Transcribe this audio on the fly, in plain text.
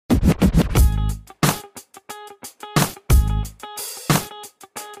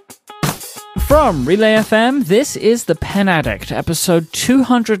From Relay FM, this is The Pen Addict, episode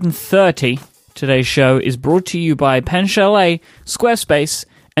 230. Today's show is brought to you by Pen Chalet, Squarespace,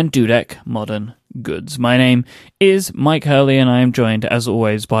 and Dudek Modern Goods. My name is Mike Hurley, and I am joined, as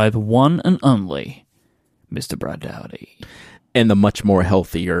always, by the one and only Mr. Brad Dowdy. And the much more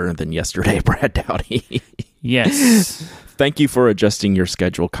healthier than yesterday, Brad Dowdy. Yes. Thank you for adjusting your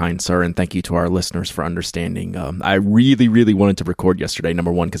schedule, kind sir, and thank you to our listeners for understanding. I really, really wanted to record yesterday,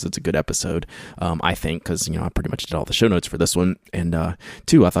 number one, because it's a good episode, I think, because I pretty much did all the show notes for this one, and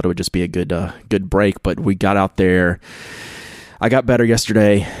two, I thought it would just be a good break, but we got out there. I got better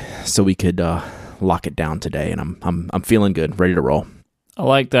yesterday, so we could lock it down today, and I'm feeling good, ready to roll. I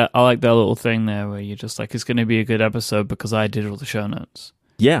like that. I like that little thing there where you're just like, it's going to be a good episode because I did all the show notes.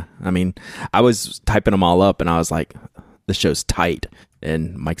 Yeah, I mean, I was typing them all up, and I was like, the show's tight,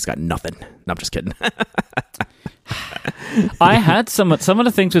 and Mike's got nothing. No, I'm just kidding. I had some of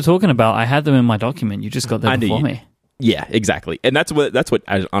the things we're talking about. I had them in my document. You just got them before me. Yeah, exactly. And that's what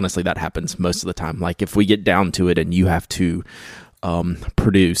honestly, that happens most of the time. Like if we get down to it and you have to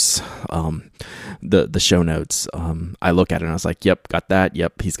produce the show notes, I look at it and I was like, yep, got that.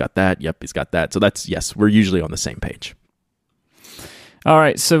 Yep, he's got that. Yep, he's got that. So that's, yes, we're usually on the same page. All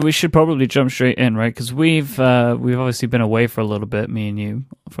right, so we should probably jump straight in, right? Because we've obviously been away for a little bit, me and you,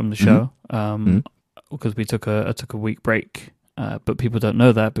 from the show, because we took a week break. But people don't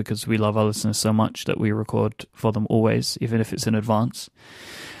know that because we love our listeners so much that we record for them always, even if it's in advance.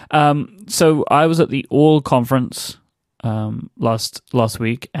 So I was at the All Conference last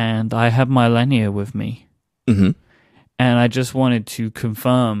week, and I had my lanyard with me. Mm-hmm. And I just wanted to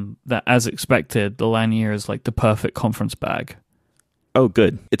confirm that, as expected, the lanyard is like the perfect conference bag. Oh,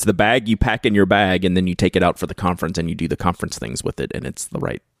 good. It's the bag you pack in your bag, and then you take it out for the conference, and you do the conference things with it, and it's the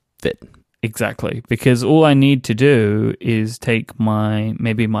right fit. Exactly, because all I need to do is take my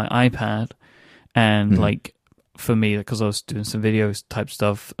iPad and like for me, because I was doing some videos type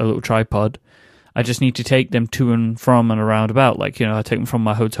stuff, a little tripod. I just need to take them to and from and around about. Like, I take them from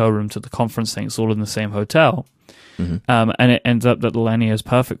my hotel room to the conference thing. It's all in the same hotel. And it ends up that the lanyard is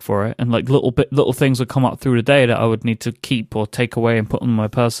perfect for it. And like little things would come up through the day that I would need to keep or take away and put on my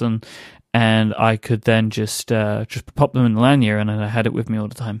person. And I could then just pop them in the lanyard, and then I had it with me all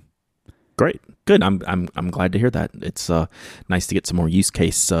the time. Great, good. I'm glad to hear that. It's nice to get some more use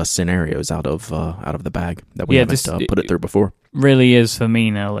case scenarios out of the bag that we haven't put it through before. Really is for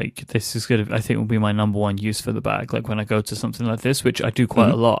me now. Like this is good. I think will be my number one use for the bag. Like when I go to something like this, which I do quite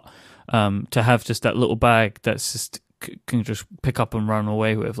a lot, to have just that little bag that's just can just pick up and run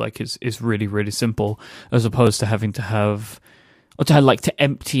away with. Like is really, really simple, as opposed to having to have. Or to like to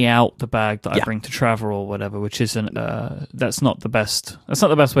empty out the bag that I bring to travel or whatever, which isn't that's not the best. That's not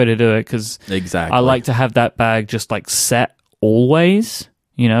the best way to do it, because exactly. I like to have that bag just like set always,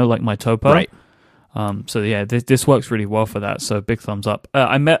 like my topo. Right. So yeah, this works really well for that. So big thumbs up.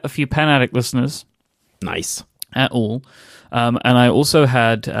 I met a few Pen Addict listeners. Nice. At all, and I also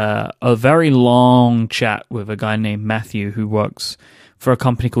had a very long chat with a guy named Matthew who works for a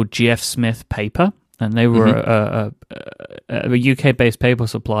company called GF Smith Paper. And they were a UK-based paper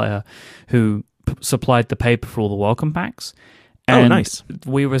supplier who supplied the paper for all the welcome packs. And nice.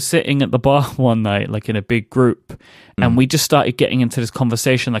 We were sitting at the bar one night, like in a big group, and we just started getting into this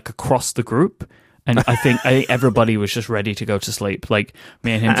conversation like across the group. And I think everybody was just ready to go to sleep. Like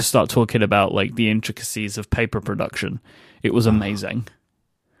me and him just start talking about like the intricacies of paper production. It was amazing.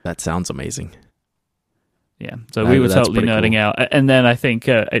 That sounds amazing. Yeah, so we were totally nerding out, and then I think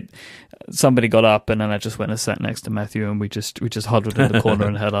somebody got up, and then I just went and sat next to Matthew, and we just huddled in the corner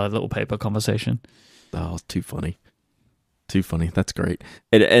and had our little paper conversation. Oh, too funny. That's great.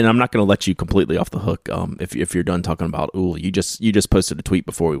 And I'm not going to let you completely off the hook. If you're done talking about Ool, you just posted a tweet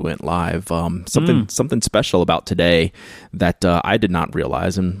before we went live. Something special about today that I did not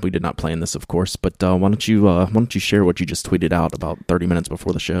realize, and we did not plan this, of course. But why don't you share what you just tweeted out about 30 minutes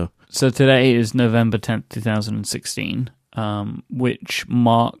before the show? So today is November 10th, 2016, which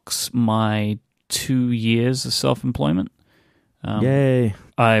marks my 2 years of self-employment. Yay!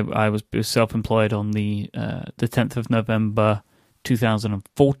 I was self-employed on the 10th of November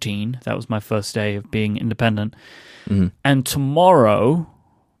 2014. That was my first day of being independent. And tomorrow,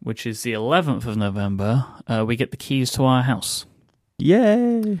 which is the 11th of November, we get the keys to our house.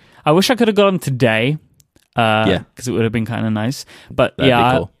 Yay! I wish I could have gone today, because it would have been kind of nice. But that'd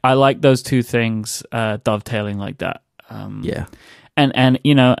be cool. I like those two things dovetailing like that. Yeah. And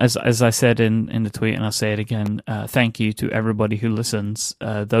as I said in the tweet, and I'll say it again, thank you to everybody who listens.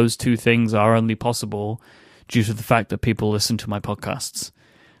 Those two things are only possible due to the fact that people listen to my podcasts,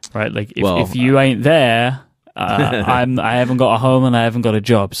 right? Like if you ain't there, I haven't got a home and I haven't got a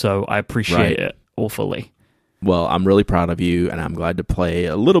job, so I appreciate it awfully. Well, I'm really proud of you, and I'm glad to play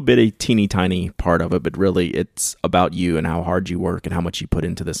a little bit, a teeny tiny part of it, but really it's about you and how hard you work and how much you put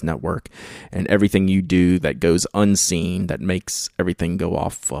into this network and everything you do that goes unseen, that makes everything go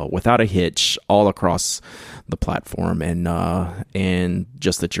off without a hitch all across the platform, and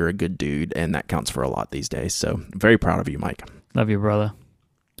just that you're a good dude, and that counts for a lot these days. So very proud of you, Mike. Love you, brother.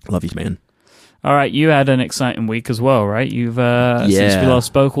 Love you, man. All right, you had an exciting week as well, right? You've since we last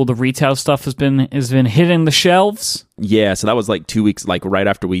spoke, all the retail stuff has been hitting the shelves. Yeah, so that was like 2 weeks, like right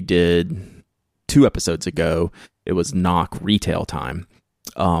after we did 2 episodes ago. It was knock retail time.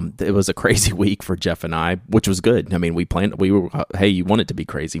 It was a crazy week for Jeff and I, which was good. I mean, hey, you want it to be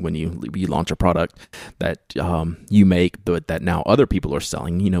crazy when you launch a product that you make, but that now other people are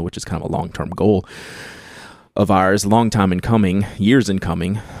selling, which is kind of a long-term goal of ours, long time in coming, years in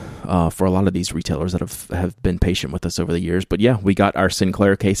coming. For a lot of these retailers that have been patient with us over the years. But yeah, we got our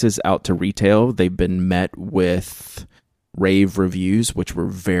Sinclair cases out to retail. They've been met with rave reviews, which we're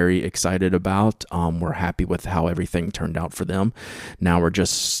very excited about. We're happy with how everything turned out for them. Now we're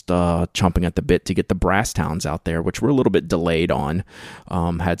just chomping at the bit to get the brass towns out there, which we're a little bit delayed on.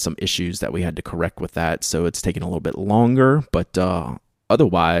 Had some issues that we had to correct with that, so it's taking a little bit longer. But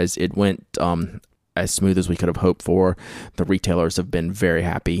otherwise, it went as smooth as we could have hoped for. The retailers have been very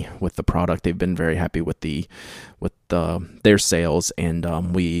happy with the product. They've been very happy with their sales,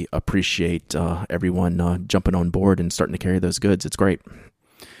 and we appreciate everyone jumping on board and starting to carry those goods. It's great.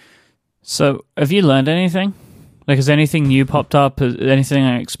 So, have you learned anything? Like, has anything new popped up? Anything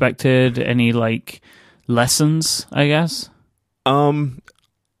unexpected? Any lessons? I guess. I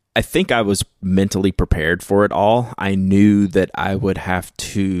think I was mentally prepared for it all. I knew that I would have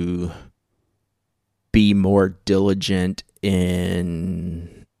to be more diligent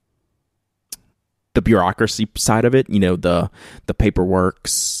in the bureaucracy side of it, the paperwork,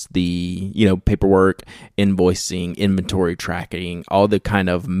 invoicing, inventory tracking, all the kind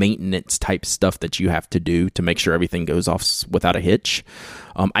of maintenance type stuff that you have to do to make sure everything goes off without a hitch.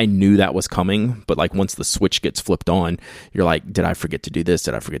 I knew that was coming, but once the switch gets flipped on, you're like, did I forget to do this?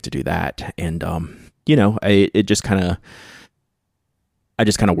 Did I forget to do that? And, I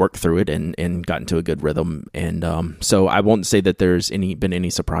just kind of worked through it and got into a good rhythm. And so I won't say that there's been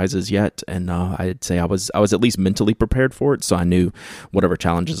any surprises yet. And I'd say I was at least mentally prepared for it. So I knew whatever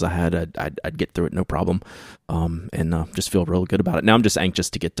challenges I had, I'd get through it, no problem. And just feel real good about it. Now I'm just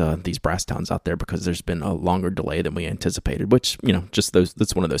anxious to get these brass towns out there because there's been a longer delay than we anticipated, which,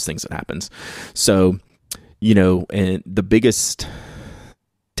 that's one of those things that happens. So, and the biggest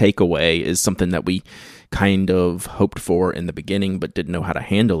takeaway is something that we kind of hoped for in the beginning but didn't know how to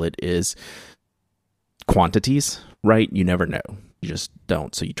handle it, is quantities, right? You never know. You just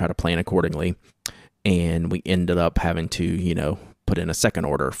don't. So you try to plan accordingly. And we ended up having to, put in a second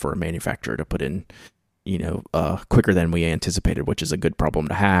order for a manufacturer to put in, quicker than we anticipated, which is a good problem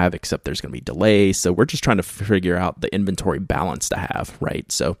to have, except there's going to be delays. So we're just trying to figure out the inventory balance to have,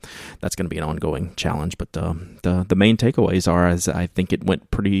 right? So that's going to be an ongoing challenge. But the main takeaways are, as I think it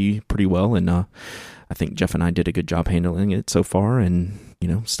went pretty well, and I think Jeff and I did a good job handling it so far, and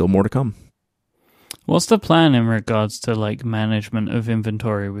still more to come. What's the plan in regards to management of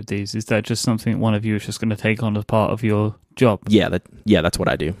inventory with these? Is that just something one of you is just going to take on as part of your job? Yeah, that's what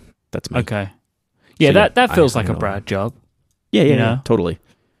I do. That's me. Okay. Yeah, so that feels like a Brad job. Yeah, totally.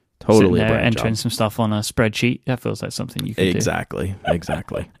 Totally there, a Brad entering job. some stuff on a spreadsheet. That feels like something you can do. Exactly.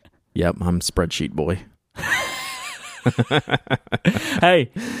 Yep, I'm spreadsheet boy.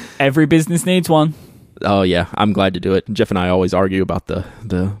 Hey, every business needs one. Oh yeah, I'm glad to do it. Jeff and I always argue about the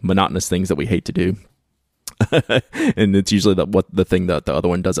monotonous things that we hate to do. And it's usually the thing that the other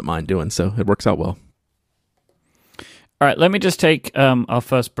one doesn't mind doing, so it works out well. All right, let me just take our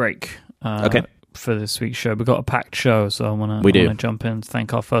first break. Okay. For this week's show. We've got a packed show, so I want to jump in and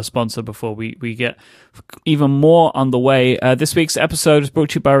thank our first sponsor before we get even more on the way. This week's episode is brought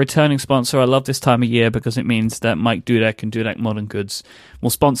to you by a returning sponsor. I love this time of year because it means that Mike Dudek and Dudek Modern Goods will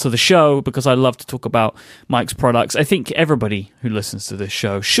sponsor the show, because I love to talk about Mike's products. I think everybody who listens to this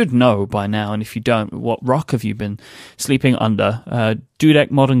show should know by now, and if you don't, what rock have you been sleeping under? Dudek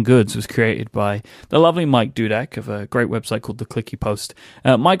Modern Goods was created by the lovely Mike Dudek of a great website called The Clicky Post.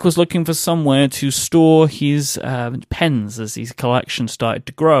 Mike was looking for somewhere to store his pens as his collection started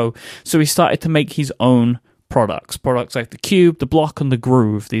to grow, so he started to make his own products like the Cube, the Block, and the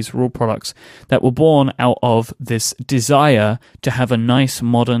Groove. These were all products that were born out of this desire to have a nice,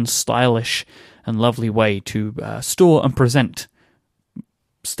 modern, stylish, and lovely way to store and present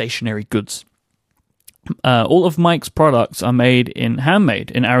stationery goods. All of Mike's products are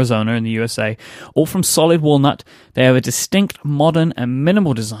handmade in Arizona in the USA, all from solid walnut. They have a distinct, modern, and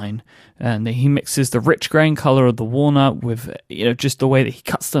minimal design, and he mixes the rich grain color of the walnut with just the way that he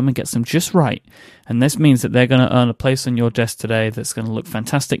cuts them and gets them just right. And this means that they're going to earn a place on your desk today that's going to look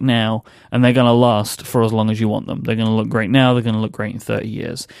fantastic now, and they're going to last for as long as you want them. They're going to look great now. They're going to look great in 30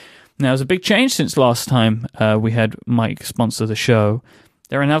 years. Now, there's a big change since last time we had Mike sponsor the show.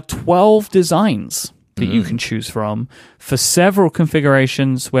 There are now 12 designs that you can choose from for several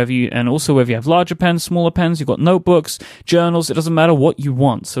configurations, whether you have larger pens, smaller pens, you've got notebooks, journals, it doesn't matter what you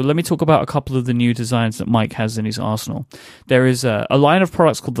want. So let me talk about a couple of the new designs that Mike has in his arsenal. There is a line of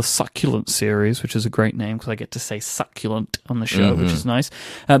products called the Succulent series, which is a great name because I get to say succulent on the show, which is nice.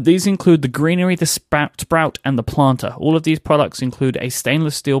 These include the greenery, the sprout, and the planter. All of these products include a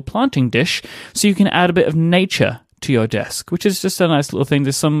stainless steel planting dish, so you can add a bit of nature to your desk, which is just a nice little thing.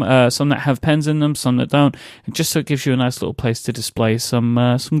 There's some that have pens in them, some that don't, and just so it gives you a nice little place to display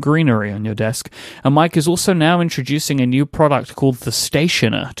some greenery on your desk. And Mike is also now introducing a new product called the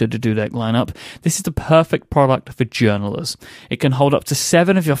Stationer to the Dudek lineup. This is the perfect product for journalers. It can hold up to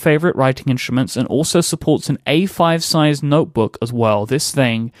 7 of your favorite writing instruments and also supports an A5 size notebook as well. This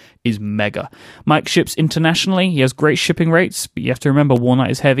thing is mega. Mike ships internationally. He has great shipping rates, but you have to remember walnut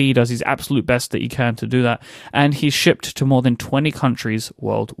is heavy. He does his absolute best that he can to do that, and he's shipped to more than 20 countries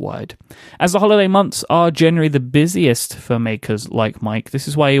worldwide. As the holiday months are generally the busiest for makers like Mike, this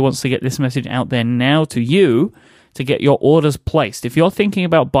is why he wants to get this message out there now to you to get your orders placed. If you're thinking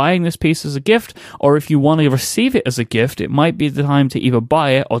about buying this piece as a gift, or if you want to receive it as a gift, it might be the time to either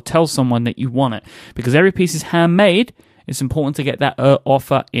buy it or tell someone that you want it, because every piece is handmade. It's important to get that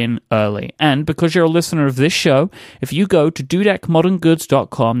offer in early. And because you're a listener of this show, if you go to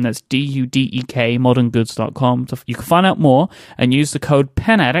dudekmoderngoods.com, that's DUDEK moderngoods.com, you can find out more and use the code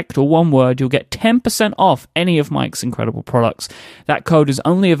PENADDICT, or one word, you'll get 10% off any of Mike's incredible products. That code is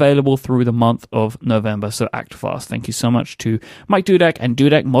only available through the month of November, so act fast. Thank you so much to Mike Dudek and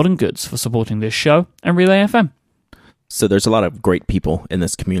Dudek Modern Goods for supporting this show and Relay FM. So there's a lot of great people in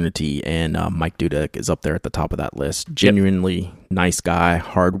this community, and Mike Dudek is up there at the top of that list. Genuinely nice guy,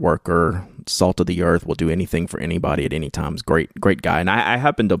 hard worker, salt of the earth, will do anything for anybody at any time. Great guy. And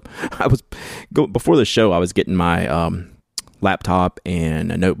before the show, I was getting my laptop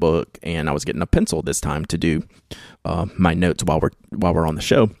and a notebook, and I was getting a pencil this time to do my notes while we're on the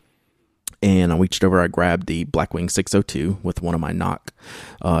show. And I reached over, I grabbed the Blackwing 602 with one of my Nock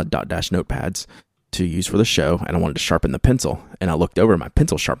dot dash notepads to use for the show, and I wanted to sharpen the pencil, and I looked over, my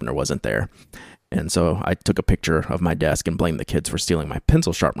pencil sharpener wasn't there, and so I took a picture of my desk and blamed the kids for stealing my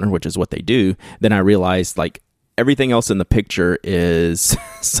pencil sharpener, which is what they do. Then I realized, like, everything else in the picture is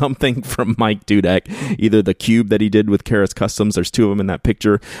something from Mike Dudek, either the cube that he did with Karis Customs, there's 2 of them in that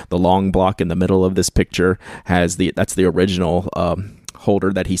picture, the long block in the middle of this picture that's the original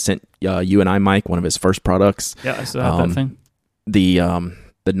holder that he sent you and I, Mike, one of his first products. Yeah, I still have that thing. The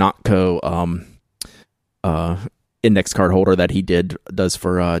Notco index card holder that he does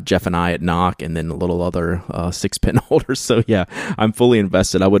for Jeff and I at Nock, and then a little other 6-pin holders. So yeah, I'm fully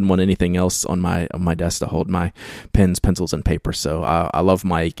invested. I wouldn't want anything else on my desk to hold my pens, pencils, and paper. So I love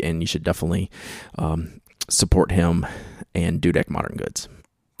Mike, and you should definitely support him and Dudek Modern Goods.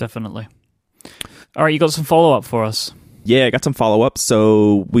 Definitely. All right, you got some follow-up for us. Yeah, I got some follow-up.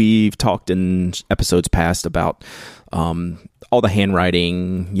 So we've talked in episodes past about all the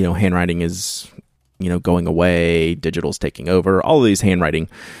handwriting. Handwriting is going away, digital's taking over, all of these handwriting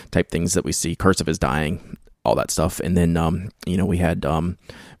type things that we see, cursive is dying, all that stuff. And then, we had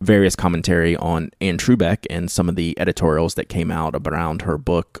various commentary on Anne Trubeck and some of the editorials that came out around her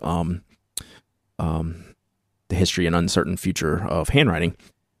book, The History and Uncertain Future of Handwriting.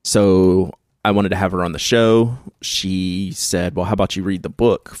 So I wanted to have her on the show. She said, well, how about you read the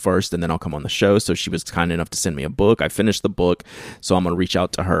book first and then I'll come on the show. So she was kind enough to send me a book. I finished the book, so I'm going to reach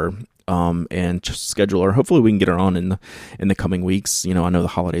out to her and just schedule her. Hopefully we can get her on in the coming weeks. I know the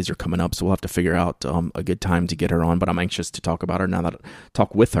holidays are coming up, so we'll have to figure out a good time to get her on, but I'm anxious to talk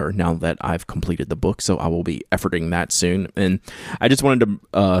with her now that I've completed the book. So I will be efforting that soon. And I just wanted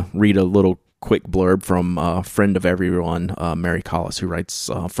to read a little quick blurb from a friend of everyone, Mary Collis, who writes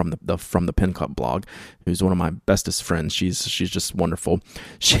from the Pen Club blog, who's one of my bestest friends. She's just wonderful.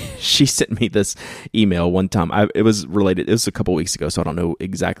 She sent me this email one time. It was a couple weeks ago, so I don't know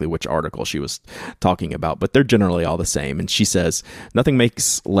exactly which article she was talking about, but they're generally all the same. And she says, nothing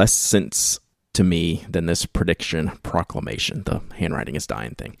makes less sense to me than this prediction proclamation, the handwriting is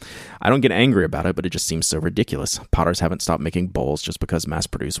dying thing. I don't get angry about it, but it just seems so ridiculous. Potters haven't stopped making bowls just because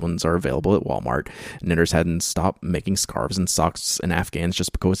mass-produced ones are available at Walmart. Knitters hadn't stopped making scarves and socks and afghans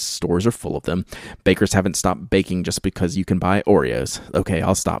just because stores are full of them. Bakers haven't stopped baking just because you can buy Oreos. Okay,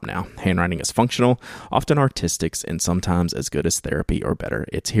 I'll stop now. Handwriting is functional, often artistic, and sometimes as good as therapy or better.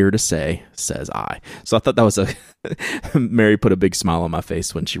 It's here to say, says I. So I thought that was a... Mary put a big smile on my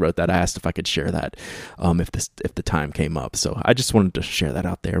face when she wrote that. I asked if I could share that if the time came up. So I just wanted to share that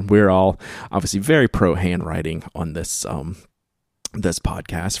out there. We're all obviously very pro handwriting on this this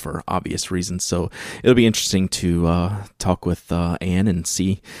podcast for obvious reasons. So it'll be interesting to talk with Anne and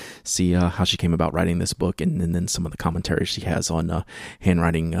see how she came about writing this book, and then some of the commentary she has on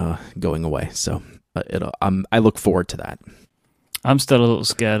handwriting going away. So I look forward to that. I'm still a little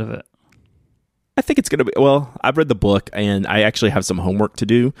scared of it. I think it's going to be, well, I've read the book and I actually have some homework to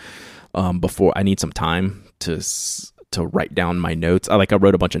do before. I need some time to write down my notes. I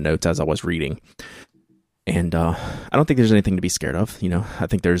wrote a bunch of notes as I was reading, and I don't think there's anything to be scared of. I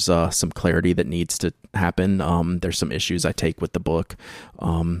think there's some clarity that needs to happen. There's some issues I take with the book,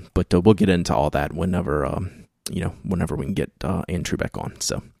 but we'll get into all that whenever we can get Anne Trubeck on.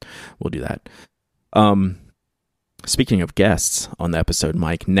 So we'll do that. Speaking of guests on the episode,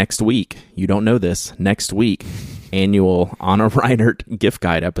 Mike, next week, you don't know this, next week, annual Anna Reinert gift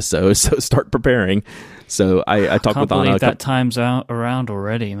guide episode, so start preparing. So I talked with Anna. I can't believe that time's around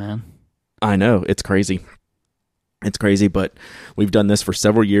already, man. I know, it's crazy. It's crazy, but we've done this for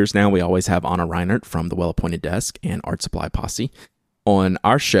several years now. We always have Anna Reinert from the Well-Appointed Desk and Art Supply Posse on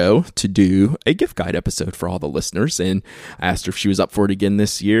our show to do a gift guide episode for all the listeners. And I asked her if she was up for it again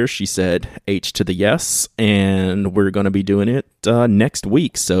this year. She said H to the yes, and we're going to be doing it next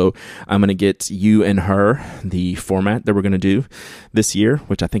week. So I'm going to get you and her the format that we're going to do this year,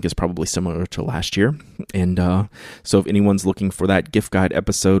 which I think is probably similar to last year. And so if anyone's looking for that gift guide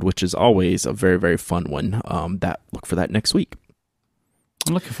episode, which is always a very, very fun one, look for that next week.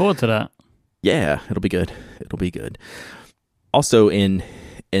 I'm looking forward to that. Yeah, it'll be good. It'll be good. Also, in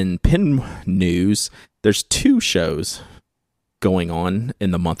pen news, there's 2 shows going on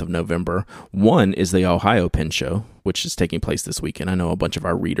in the month of November. One is the Ohio Pen Show, which is taking place this weekend. I know a bunch of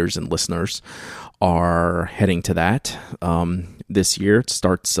our readers and listeners are heading to that this year. It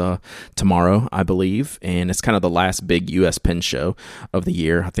starts tomorrow, I believe, and it's kind of the last big U.S. pen show of the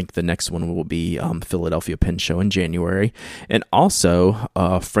year. I think the next one will be Philadelphia Pen Show in January. And also,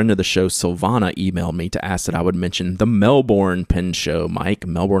 a friend of the show, Silvana, emailed me to ask that I would mention the Melbourne Pen Show, Mike,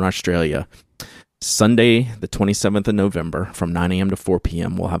 Melbourne, Australia. Sunday, the 27th of November from 9 a.m. to 4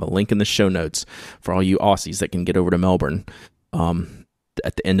 p.m. We'll have a link in the show notes for all you Aussies that can get over to Melbourne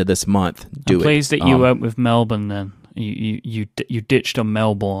at the end of this month. I'm pleased that you went with Melbourne then. You ditched on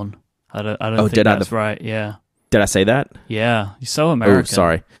Melbourne. I don't think that's right. Yeah. Did I say that? Yeah. You're so American. Oh,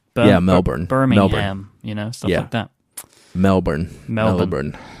 sorry. Melbourne. Birmingham, stuff like that. Melbourne.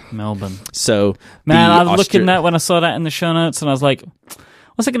 So, man, I was looking at when I saw that in the show notes, and I was like,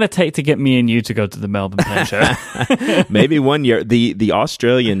 what's it going to take to get me and you to go to the Melbourne Pen Show? Maybe one year. The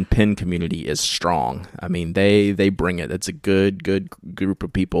Australian pen community is strong. I mean, they bring it. It's a good group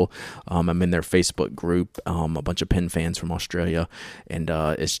of people. I'm in their Facebook group, a bunch of pen fans from Australia, and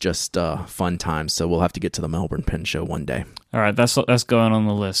it's just fun times. So we'll have to get to the Melbourne Pen Show one day. All right, that's going on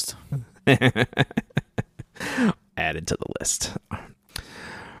the list. Added to the list.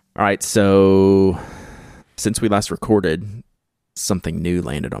 All right, so since we last recorded, something new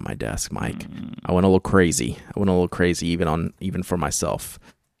landed on my desk, Mike. I went a little crazy. Even for myself.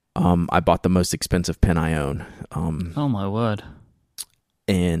 I bought the most expensive pen I own. Oh my word!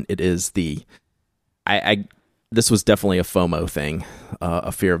 And it is this was definitely a FOMO thing,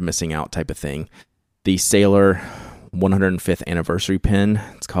 a fear of missing out type of thing. The Sailor 105th anniversary pen.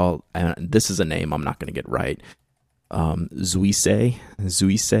 It's called. This is a name I'm not going to get right. Zuisei.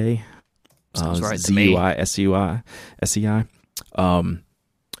 Sounds right to me. Zuisei.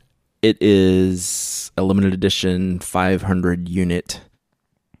 It is a limited edition 500 unit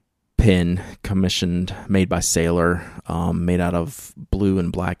pen made by Sailor, made out of blue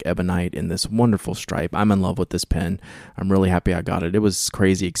and black ebonite in this wonderful stripe. I'm in love with this pen. I'm really happy I got it. It was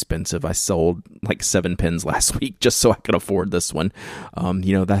crazy expensive. I sold like 7 pens last week just so I could afford this one.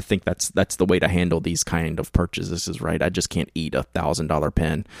 I think that's the way to handle these kind of purchases, is right. I just can't eat $1,000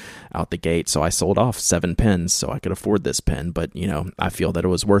 pen out the gate. So I sold off 7 pens so I could afford this pen. But, I feel that it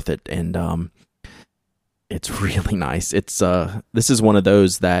was worth it. And, it's really nice. It's this is one of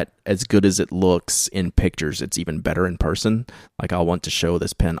those that, as good as it looks in pictures, it's even better in person. Like, I'll want to show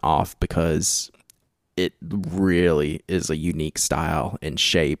this pen off because it really is a unique style and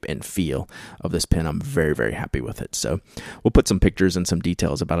shape and feel of this pen. I'm very, very happy with it. So we'll put some pictures and some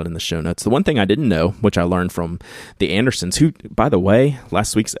details about it in the show notes. The one thing I didn't know, which I learned from the Andersons, who, by the way,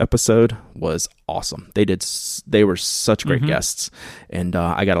 last week's episode was awesome. They were such great guests, and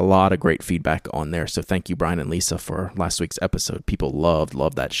I got a lot of great feedback on there. So thank you, Brian and Lisa, for last week's episode. People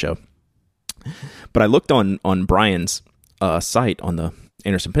loved that show. But I looked on Brian's site, on the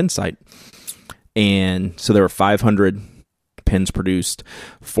Anderson Pen site, and so there were 500 pens produced,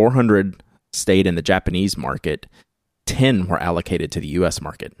 400 stayed in the Japanese market, 10 were allocated to the US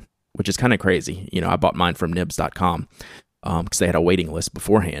market, which is kind of crazy. I bought mine from nibs.com because they had a waiting list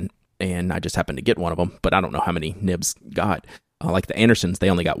beforehand, and I just happened to get one of them, but I don't know how many Nibs got. Like the Andersons, they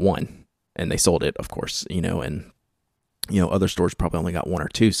only got one, and they sold it, of course, and other stores probably only got one or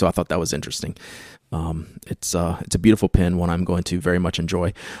two, so I thought that was interesting. It's a beautiful pen, one I'm going to very much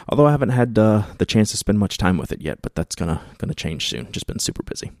enjoy, although I haven't had the chance to spend much time with it yet, but that's gonna change soon. Just been super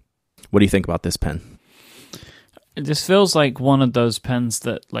busy. What do you think about this pen? It just feels like one of those pens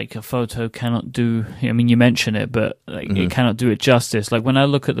that like a photo cannot do. I mean, you mention it, but like it cannot do it justice. Like when I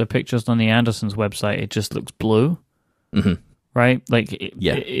look at the pictures on the Andersons website, it just looks blue, right? Like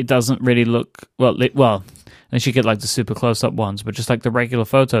it doesn't really look well. Unless you get like the super close-up ones, but just like the regular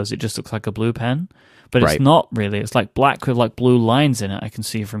photos, it just looks like a blue pen. But it's not really. It's like black with like blue lines in it, I can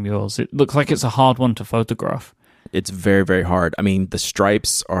see from yours. It looks like it's a hard one to photograph. It's very, very hard. I mean, the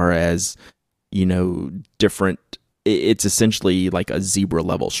stripes are as, different. It's essentially like a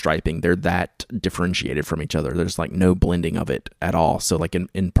zebra-level striping. They're that differentiated from each other. There's like no blending of it at all. So like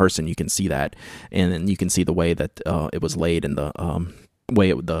in person, you can see that. And then you can see the way that it was laid and the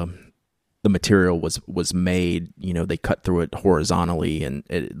way the material was made. They cut through it horizontally, and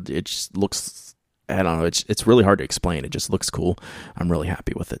it just looks, I don't know, it's really hard to explain. It just looks cool. I'm really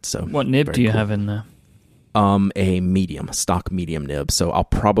happy with it. So what nib do you have in there? A stock medium nib. So I'll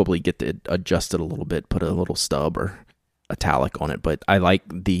probably get it adjusted a little bit, put a little stub or italic on it, but I like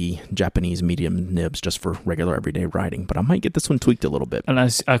the Japanese medium nibs just for regular everyday writing, but I might get this one tweaked a little bit. And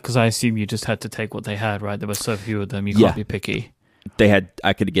because I assume you just had to take what they had, right? There were so few of them, you can't be picky.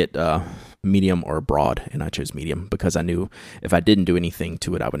 I could get medium or broad, and I chose medium because I knew if I didn't do anything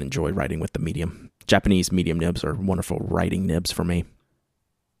to it, I would enjoy writing with the medium. Japanese medium nibs are wonderful writing nibs for me.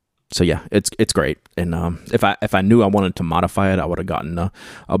 So yeah, it's great. And if I knew I wanted to modify it, I would have gotten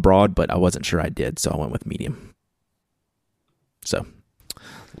a broad, but I wasn't sure I did, so I went with medium. So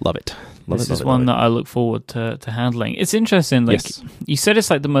love it. This is one that I look forward to handling. It's interesting. Like you said, it's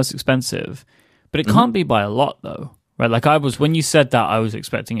like the most expensive, but it can't be by a lot though. Right, like when you said that, I was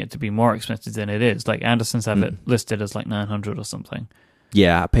expecting it to be more expensive than it is. Like Andersons have it listed as like 900 or something.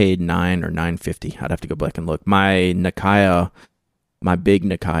 Yeah, I paid $9 or $9.50. I'd have to go back and look. My big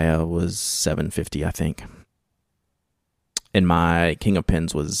Nikaya was $750, I think, and my King of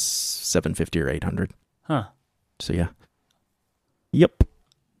Pens was $750 or $800. Huh. So yeah. Yep.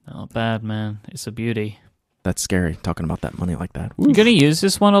 Not bad, man. It's a beauty. That's scary talking about that money like that. You're gonna use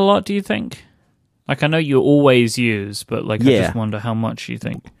this one a lot, do you think? Like, I know you always use, but like, I just wonder how much you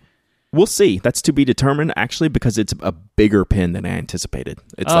think. We'll see. That's to be determined, actually, because it's a bigger pen than I anticipated.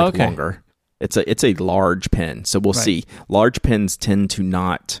 It's longer. It's a large pen, so we'll see. Large pens tend to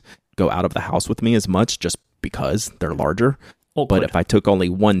not go out of the house with me as much just because they're larger. But if I took only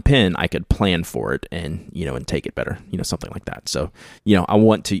one pen, I could plan for it and take it better, something like that. So, I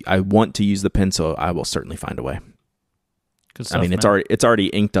want to use the pen, so I will certainly find a way. Good stuff, I mean, it's already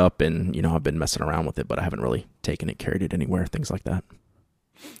inked up, and I've been messing around with it, but I haven't really taken it, carried it anywhere, things like that.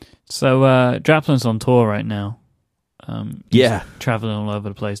 So Draplin's on tour right now. He's traveling all over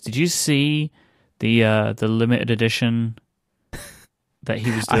the place. Did you see the limited edition that he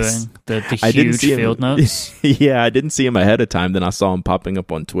was doing? The huge field notes? Yeah, I didn't see him ahead of time. Then I saw him popping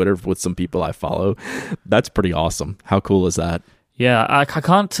up on Twitter with some people I follow. That's pretty awesome. How cool is that? Yeah, I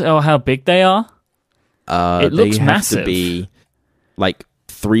can't tell how big they are. It looks massive. To be like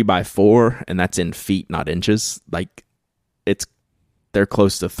 3x4, and that's in feet, not inches. Like they're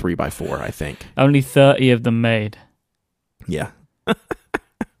close to 3x4, I think. Only 30 of them made. Yeah.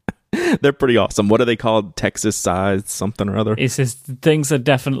 They're pretty awesome. What are they called? Texas size something or other? It's just, things are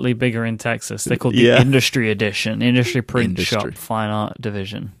definitely bigger in Texas. They're called the Industry Edition, Industry Print Shop Fine Art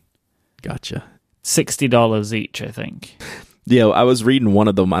Division. Gotcha. $60 each, I think. Yeah, I was reading one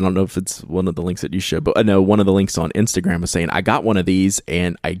of them. I don't know if it's one of the links that you showed, but I know one of the links on Instagram was saying, I got one of these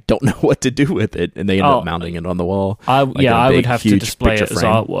and I don't know what to do with it. And they ended up mounting it on the wall. I would have to display it as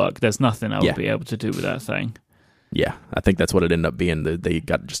artwork. There's nothing I would be able to do with that thing. Yeah, I think that's what it ended up being. They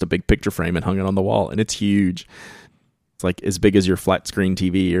got just a big picture frame and hung it on the wall, and it's huge. It's like as big as your flat screen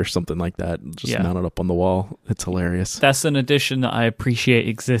TV or something like that. Just mounted up on the wall. It's hilarious. That's an addition that I appreciate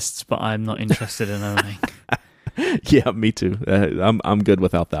exists, but I'm not interested in owning. Yeah, me too. I'm good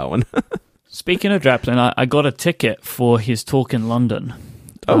without that one. Speaking of Draplin, I got a ticket for his talk in London.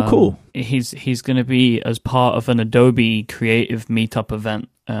 Oh, cool. He's going to be as part of an Adobe Creative Meetup event,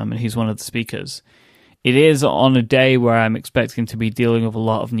 and he's one of the speakers. It is on a day where I'm expecting to be dealing with a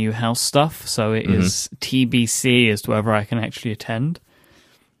lot of new house stuff, so it is TBC as to whether I can actually attend.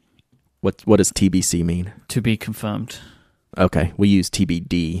 What does TBC mean? To be confirmed. Okay, we use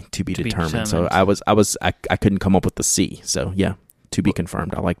TBD, to be determined. So I couldn't come up with the C. So yeah, to be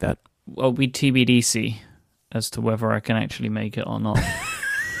confirmed. I like that. Well, we TBDC as to whether I can actually make it or not.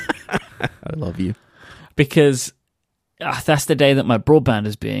 I love you. Because that's the day that my broadband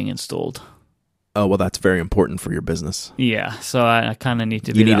is being installed. Oh, well, that's very important for your business. Yeah, so I kind of need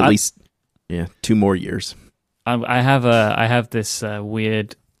to be You need there. at least 2 more years. I have this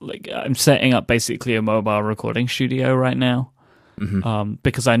weird, like, I'm setting up basically a mobile recording studio right now,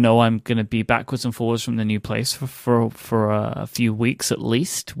 because I know I'm going to be backwards and forwards from the new place for a few weeks at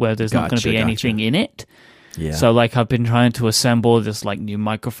least, where there's not going to be anything in it. Yeah. So like I've been trying to assemble this like new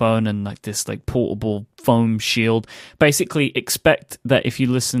microphone and like this like portable foam shield. Basically expect that if you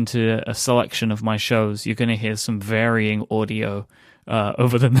listen to a selection of my shows, you're going to hear some varying audio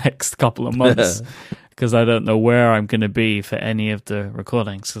over the next couple of months, because I don't know where I'm going to be for any of the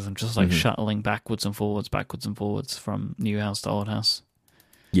recordings, because I'm just like shuttling backwards and forwards from new house to old house.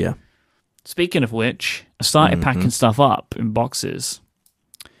 Yeah. Speaking of which, I started packing stuff up in boxes.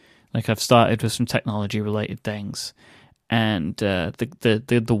 Like I've started with some technology-related things, and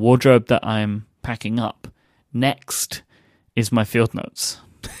the wardrobe that I'm packing up next is my field notes.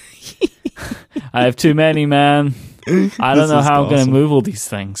 I have too many, man. I don't know how I'm going to move all these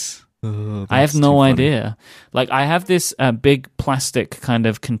things. I have no idea. Like I have this big plastic kind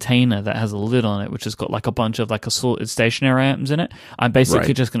of container that has a lid on it, which has got like a bunch of like assorted stationery items in it. I'm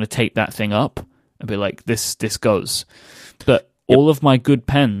basically just going to tape that thing up and be like, this goes. But all of my good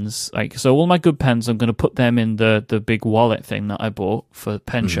pens, all my good pens, I'm going to put them in the big wallet thing that I bought for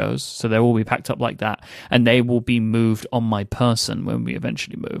pen shows. So they will be packed up like that, and they will be moved on my person when we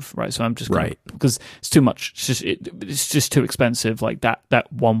eventually move. Right. So I'm just gonna, because it's too much. It's just too expensive. Like that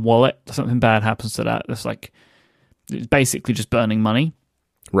one wallet, something bad happens to that. It's basically just burning money.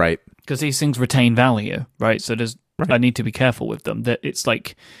 Right. Because these things retain value. Right. So I need to be careful with them. That it's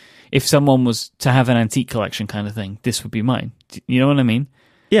like, if someone was to have an antique collection kind of thing, this would be mine. You know what I mean?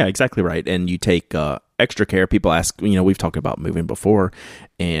 Yeah, exactly right. And you take extra care. People ask, we've talked about moving before,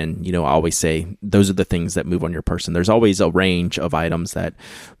 and, I always say those are the things that move on your person. There's always a range of items that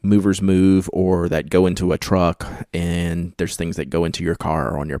movers move or that go into a truck, and there's things that go into your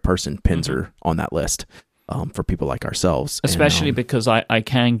car or on your person. Pins are on that list. For people like ourselves, especially because I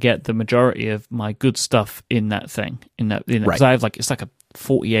can get the majority of my good stuff in that thing, because I have it's like a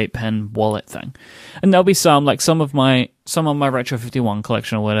 48 pen wallet thing, and there'll be some of my Retro 51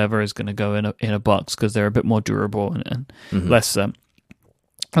 collection or whatever is going to go in a box because they're a bit more durable and less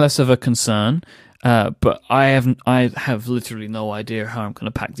of a concern. But I have literally no idea how I'm going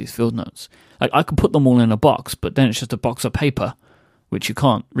to pack these field notes. Like I could put them all in a box, but then it's just a box of paper, which you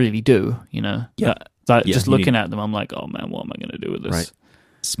can't really do. Yeah. Just looking at them, I'm like, oh man, what am I going to do with this? Right.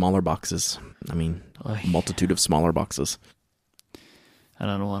 Smaller boxes. I mean, multitude of smaller boxes. I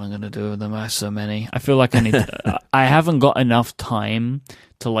don't know what I'm going to do with them. I have so many. I feel like I haven't got enough time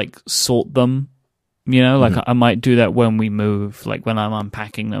to sort them. I might do that when we move, like when I'm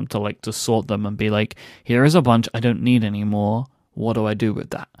unpacking them to sort them and be like, here is a bunch I don't need anymore. What do I do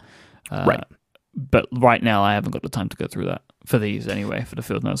with that? Right. But right now I haven't got the time to go through that. For these anyway, for the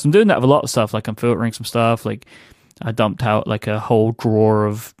field notes. I'm doing that with a lot of stuff. Like I'm filtering some stuff. Like I dumped out like a whole drawer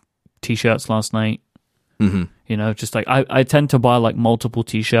of t-shirts last night. Just like I tend to buy like multiple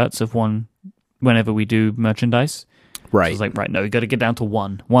t-shirts of one whenever we do merchandise. Right. So I was like, right, no, we got to get down to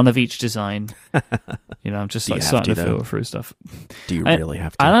one of each design. I'm just starting to filter through stuff. Do you really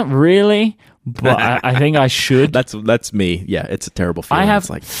have to? I don't really, but I think I should. That's me. Yeah, it's a terrible feeling. I have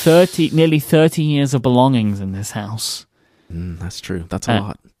nearly 30 years of belongings in this house. That's true. That's a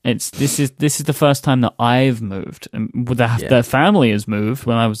lot. This is the first time that I've moved, and the family has moved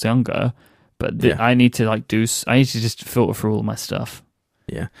when I was younger. But I need to I need to just filter through all my stuff.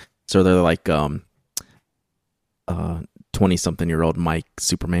 Yeah. So they're like 20-something-year-old Mike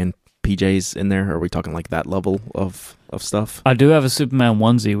Superman PJs in there. Are we talking like that level of stuff? I do have a Superman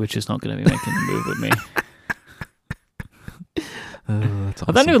onesie, which is not going to be making the move with me. That's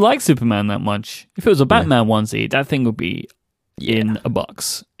awesome. I don't even like Superman that much. If it was a Batman onesie, that thing would be in a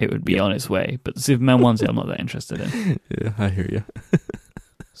box. It would be on its way. But the Superman onesie, I'm not that interested in. Yeah, I hear you.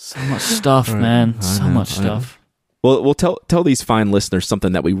 So much stuff, man. So much stuff. Well, we'll tell these fine listeners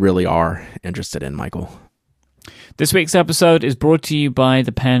something that we really are interested in, Michael. This week's episode is brought to you by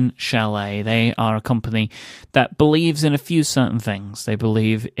the Pen Chalet. They are a company that believes in a few certain things. They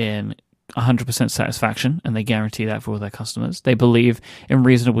believe in 100% satisfaction, and they guarantee that for all their customers. They believe in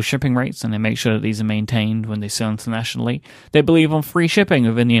reasonable shipping rates, and they make sure that these are maintained when they sell internationally. They believe on free shipping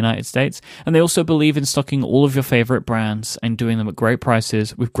within the United States, and they also believe in stocking all of your favorite brands and doing them at great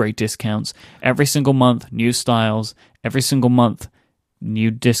prices with great discounts. Every single month, new styles. Every single month,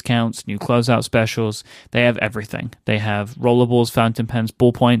 new discounts, new closeout specials. They have everything. They have rollerballs, fountain pens,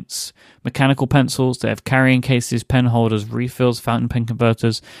 ballpoints, mechanical pencils. They have carrying cases, pen holders, refills, fountain pen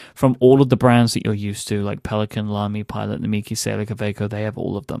converters from all of the brands that you're used to, like Pelikan, Lamy, Pilot, Namiki, Sailor, Kaweco. They have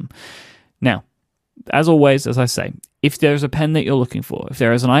all of them. Now, as always, as I say, if there's a pen that you're looking for, if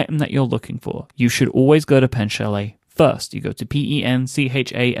there is an item that you're looking for, you should always go to Pen Chalet first. You go to penchalet.com.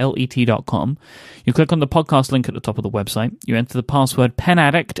 You click on the podcast link at the top of the website. You enter the password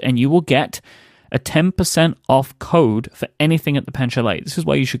PenAddict, and you will get a 10% off code for anything at the Pen Chalet. This is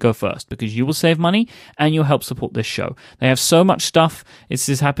why you should go first, because you will save money and you'll help support this show. They have so much stuff. This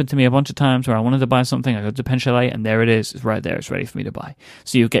has happened to me a bunch of times where I wanted to buy something. I go to Pen Chalet, and there it is. It's right there. It's ready for me to buy.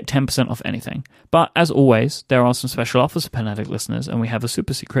 So you get 10% off anything. But as always, there are some special offers for Pen Addict listeners, and we have a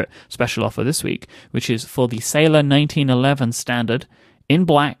super secret special offer this week, which is for the Sailor 1911 standard in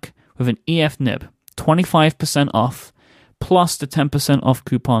black with an EF nib. 25% off plus the 10% off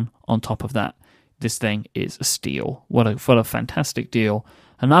coupon on top of that. This thing is a steal. What a fantastic deal.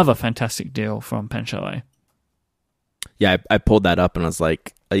 Another fantastic deal from Pen Chalet. Yeah, I pulled that up and I was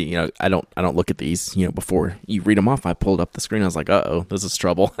like, I don't look at these, before you read them off. I pulled up the screen. I was like, uh-oh, this is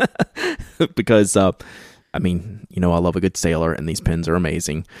trouble. Because, I love a good Sailor, and these pens are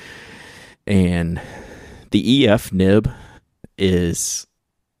amazing. And the EF nib is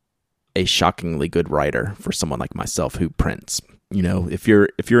a shockingly good writer for someone like myself who prints. If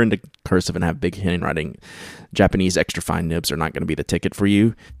you're into cursive and have big handwriting, Japanese extra fine nibs are not going to be the ticket for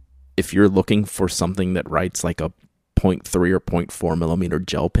you. If you're looking for something that writes like a 0.3 or 0.4 millimeter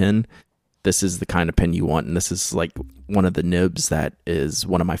gel pen, this is the kind of pen you want. And this is like one of the nibs that is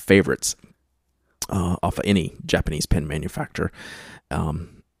one of my favorites off of any Japanese pen manufacturer.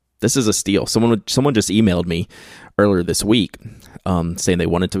 This is a steal. Someone just emailed me earlier this week saying they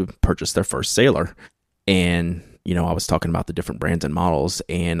wanted to purchase their first Sailor. And I was talking about the different brands and models,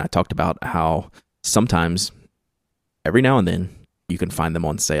 and I talked about how sometimes, every now and then, you can find them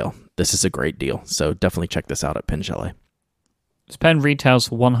on sale. This is a great deal, so definitely check this out at Pen Chalet. This pen retails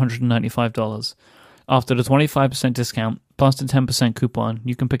for $195. After the 25% discount, plus the 10% coupon,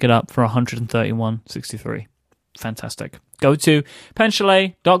 you can pick it up for $131.63. Fantastic. Go to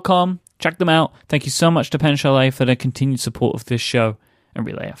penchalet.com, check them out. Thank you so much to Pen Chalet for their continued support of this show and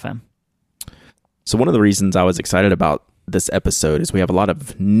Relay FM. So one of the reasons I was excited about this episode is we have a lot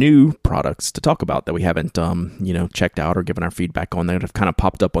of new products to talk about that we haven't, checked out or given our feedback on that have kind of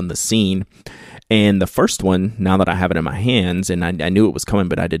popped up on the scene. And the first one, now that I have it in my hands, and I knew it was coming,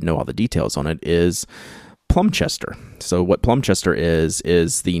 but I didn't know all the details on it, is Plumchester. So what Plumchester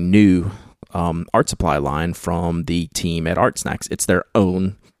is the new art supply line from the team at Art Snacks. It's their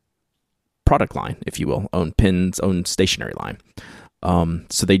own product line, if you will, own pens, own stationery line.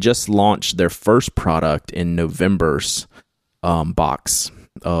 So they just launched their first product in November's box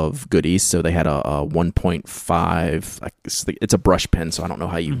of goodies. So they had a 1.5. It's a brush pen, so I don't know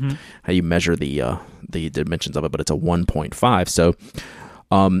how you measure the dimensions of it, but it's a 1.5. So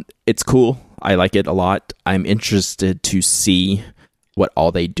it's cool. I like it a lot. I'm interested to see what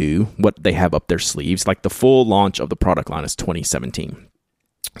all they do, what they have up their sleeves. Like the full launch of the product line is 2017.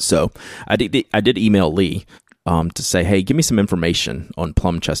 So I did email Lee to say, hey, give me some information on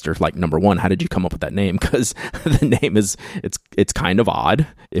Plumchester. Like, number one, how did you come up with that name? Because the name it's kind of odd,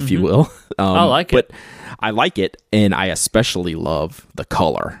 if you will. I like it. But I like it, and I especially love the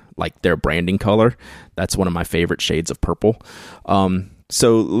color, like their branding color. That's one of my favorite shades of purple.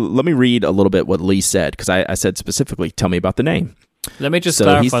 So let me read a little bit what Lee said, because I said specifically, tell me about the name. Let me just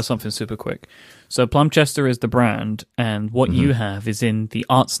clarify something super quick. So Plumchester is the brand, and what you have is in the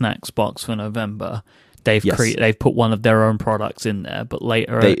Art Snacks box for November. They've put one of their own products in there, but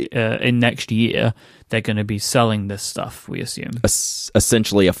later in next year, they're going to be selling this stuff, we assume.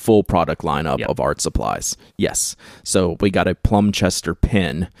 Essentially a full product lineup of art supplies. Yes. So we got a Plumchester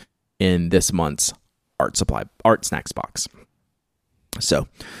pen in this month's Art Snacks box. So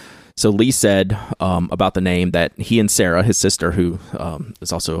Lee said about the name that he and Sarah, his sister, who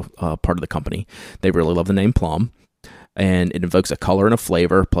is also part of the company, they really love the name Plum. and it invokes a color and a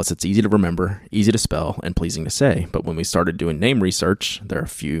flavor, plus it's easy to remember, easy to spell, and pleasing to say. But when we started doing name research, there are a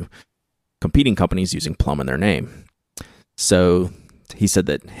few competing companies using Plum in their name. So he said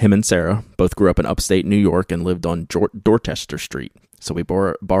that him and Sarah both grew up in upstate New York and lived on Dorchester Street. So we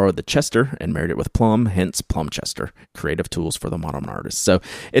borrowed the Chester and married it with Plum, hence Plumchester, creative tools for the modern artist. So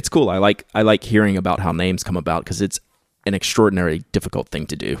it's cool. I like hearing about how names come about because it's an extraordinarily difficult thing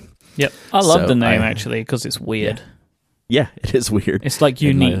to do. Yep. I love the name actually because it's weird. Yeah, it is weird. It's like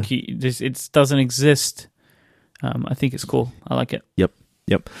unique. It doesn't exist. I think it's cool. I like it.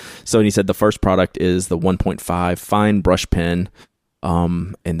 Yep. So he said the first product is the 1.5 fine brush pen,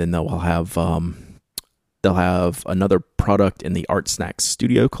 and then they'll have another product in the Art Snacks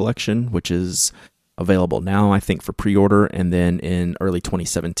Studio collection, which is available now, I think, for pre-order. And then in early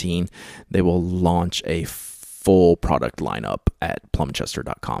 2017, they will launch a full product lineup at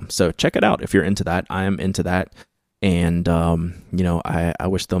plumchester.com. So check it out if you're into that. I am into that. And, I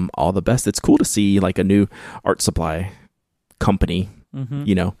wish them all the best. It's cool to see like a new art supply company,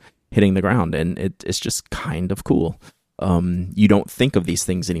 hitting the ground. And it's just kind of cool. You don't think of these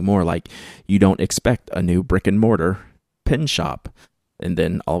things anymore. Like you don't expect a new brick and mortar pen shop. And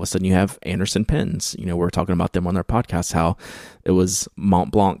then all of a sudden you have Anderson Pens. We're talking about them on their podcast, how it was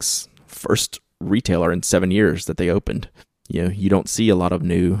Mont Blanc's first retailer in 7 years that they opened. You don't see a lot of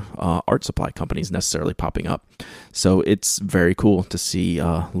new art supply companies necessarily popping up. So it's very cool to see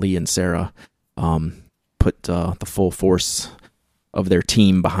Lee and Sarah put the full force of their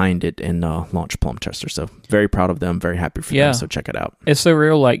team behind it and launch Plumchester. So very proud of them, very happy for them. So check it out. It's a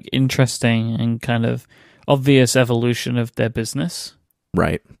real interesting and kind of obvious evolution of their business.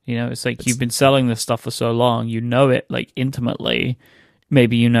 Right. It's like you've been selling this stuff for so long, it intimately.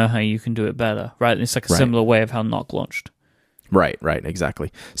 Maybe you know how you can do it better, right? And it's like a similar way of how Knock launched. Right, exactly.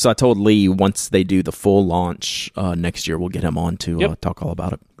 So I told Lee once they do the full launch next year, we'll get him on to talk all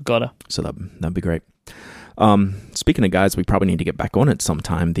about it. Gotta. So that'd be great. Speaking of guys, we probably need to get back on it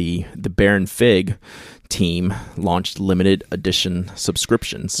sometime. The Baron Fig team launched limited edition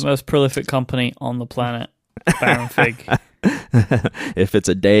subscriptions. The most prolific company on the planet, Baron Fig. If it's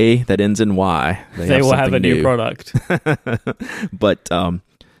a day that ends in Y, they will have a new product. But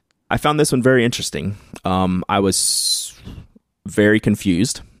I found this one very interesting. I was very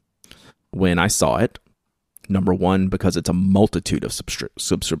confused when I saw it. Number one, because it's a multitude of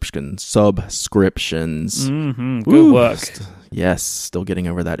subscriptions. Mm-hmm. Good work. Yes, still getting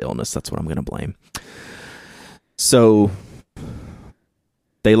over that illness. That's what I'm going to blame. So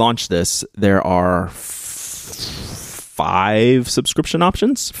they launched this. There are 5 subscription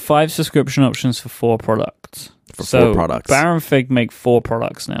options. 5 subscription options for 4 products. For 4 products. Baron Fig make 4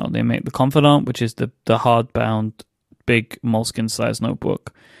 products now. They make the Confidant, which is the hardbound, big moleskin size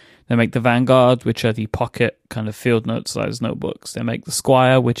notebook. They make the Vanguard, which are the pocket kind of field note size notebooks. They make the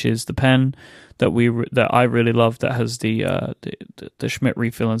Squire, which is the pen that I really love, that has the Schmidt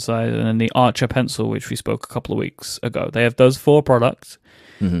refill inside, and then the Archer pencil, which we spoke a couple of weeks ago. They have those 4 products.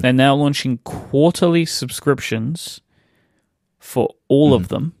 Mm-hmm. They're now launching quarterly subscriptions for all of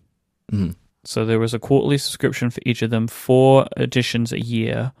them. Mm-hmm. So there was a quarterly subscription for each of them, 4 editions a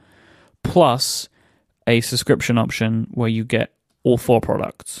year, plus a subscription option where you get all 4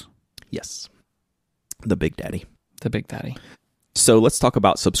 products. Yes. The Big Daddy. So let's talk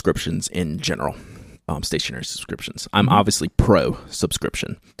about subscriptions in general, stationery subscriptions. I'm obviously pro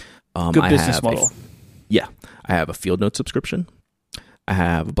subscription. Good business model. I have a Field Note subscription. I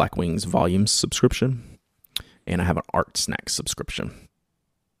have a Black Wings Volumes subscription. And I have an Art Snacks subscription.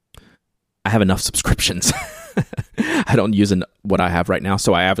 I have enough subscriptions. I don't use what I have right now,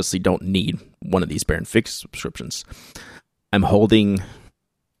 so I obviously don't need one of these Baron Fig subscriptions. I'm holding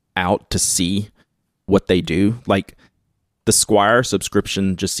out to see what they do. Like the Squire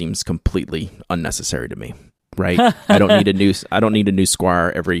subscription just seems completely unnecessary to me. Right? I don't need a new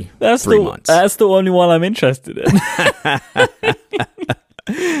Squire every 3 months. That's the only one I'm interested in.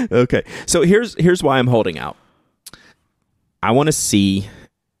 Okay. So here's why I'm holding out. I want to see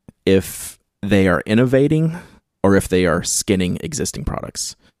if they are innovating or if they are skinning existing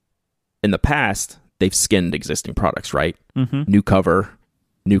products. In the past, they've skinned existing products, right? Mm-hmm. New cover,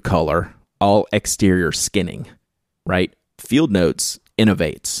 new color, all exterior skinning, right? Field Notes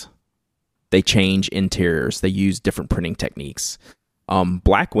innovates. They change interiors. They use different printing techniques.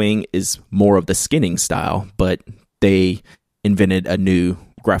 Blackwing is more of the skinning style, but they invented a new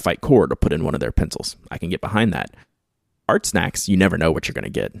graphite core to put in one of their pencils. I can get behind that. Art Snacks, you never know what you're going to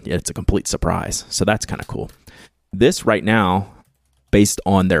get. It's a complete surprise. So that's kind of cool. This right now, based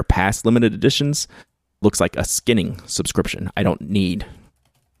on their past limited editions, looks like a skinning subscription. I don't need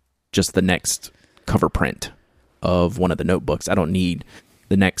just the next cover print. of one of the notebooks. I don't need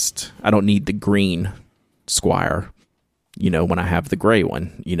the green Squire, when I have the gray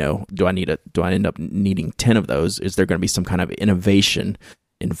one. Do I end up needing 10 of those? Is there going to be some kind of innovation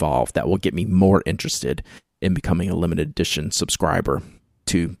involved that will get me more interested in becoming a limited edition subscriber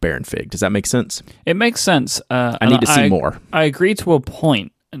to Baron Fig? Does that make sense? It makes sense. I need to see more. I agree to a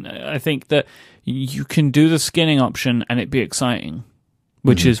point. And I think that you can do the skinning option and it be exciting,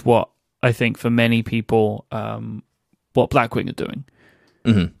 which is what I think for many people, what Blackwing are doing.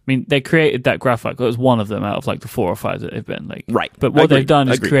 I mean, they created that graphic. It was one of them out of like the 4 or 5 that they've been like. Right. But what they've done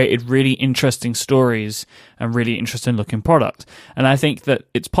is created really interesting stories and really interesting looking product. And I think that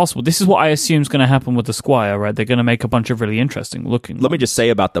it's possible. This is what I assume is going to happen with the Squire, right? They're going to make a bunch of really interesting looking Let me just say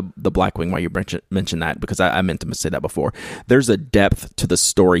about the Blackwing while you mentioned that, because I meant to say that before. There's a depth to the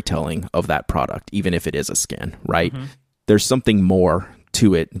storytelling of that product, even if it is a skin, right? There's something more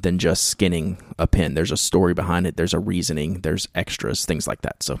to it than just skinning a pen. There's a story behind it. There's a reasoning. There's extras, things like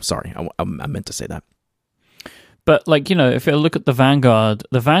that. So sorry, I meant to say that. But if you look at the Vanguard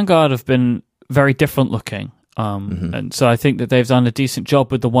have been very different looking. And so I think that they've done a decent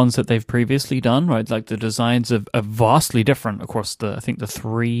job with the ones that they've previously done, right? Like the designs are vastly different across the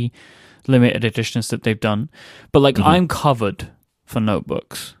 3 limited editions that they've done. But I'm covered for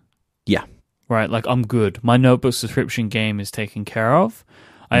notebooks. Yeah. Right, I'm good. My notebook subscription game is taken care of.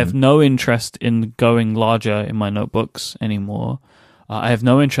 I have no interest in going larger in my notebooks anymore. I have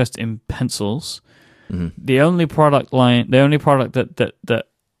no interest in pencils. The only product that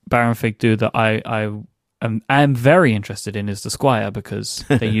Baron Fig do that I am very interested in is the Squire, because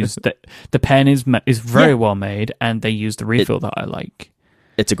they use the pen is very well made, and they use the refill that I like.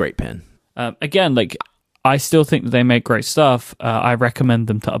 It's a great pen. Again, I still think that they make great stuff. I recommend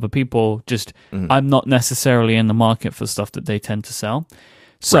them to other people. Just I'm not necessarily in the market for stuff that they tend to sell.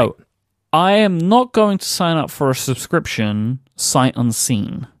 So I am not going to sign up for a subscription sight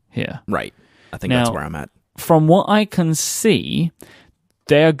unseen here. Right. I think that's where I'm at. From what I can see,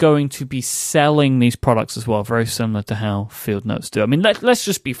 they're going to be selling these products as well, very similar to how Field Notes do. I mean, let's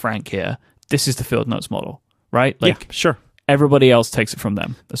just be frank here. This is the Field Notes model, right? Yeah, sure. Everybody else takes it from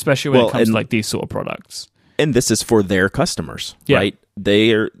them, especially when it comes to these sort of products. And this is for their customers, right?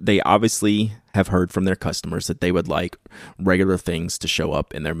 They obviously have heard from their customers that they would like regular things to show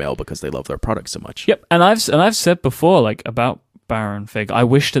up in their mail because they love their product so much. Yep, and I've said before, about Baron Fig, I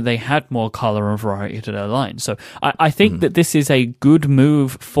wish that they had more color and variety to their line. So I think that this is a good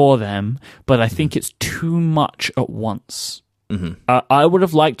move for them, but I think it's too much at once. I would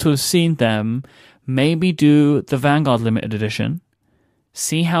have liked to have seen them maybe do the Vanguard limited edition,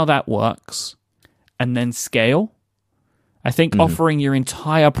 see how that works, and then scale. I think offering your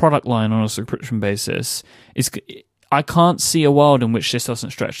entire product line on a subscription basis I can't see a world in which this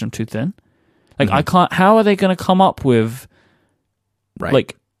doesn't stretch them too thin. How are they going to come up with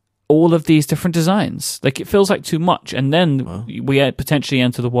all of these different designs? It feels like too much. And then we potentially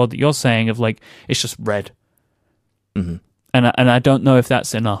enter the world that you're saying of it's just red. And I don't know if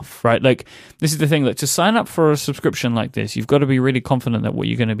that's enough, right? This is the thing, to sign up for a subscription like this, you've got to be really confident that what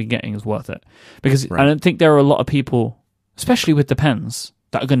you're going to be getting is worth it. Because I don't think there are a lot of people, especially with the pens,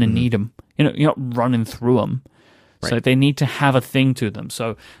 that are going to need them. You're not running through them. Right. So they need to have a thing to them.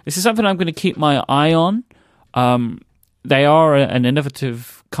 So this is something I'm going to keep my eye on. They are an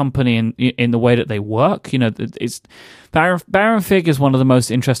innovative company in the way that they work. It's Baron Fig is one of the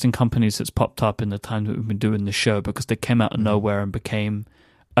most interesting companies that's popped up in the time that we've been doing this show, because they came out of nowhere and became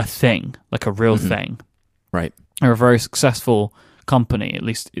a thing, a real thing. Right. They're a very successful company, at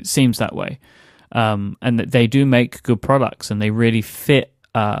least it seems that way. And that they do make good products, and they really fit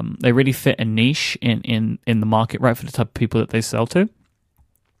a niche in the market, right, for the type of people that they sell to.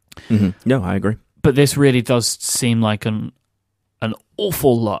 No, I agree. But this really does seem like an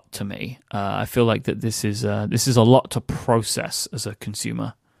awful lot to me. I feel like that this is a lot to process as a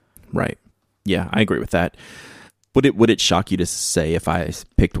consumer. Right. Yeah, I agree with that. Would it shock you to say if I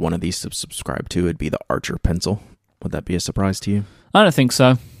picked one of these to subscribe to, it'd be the Archer pencil? Would that be a surprise to you? I don't think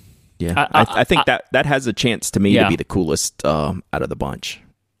so. Yeah, I think that has a chance to me to be the coolest out of the bunch.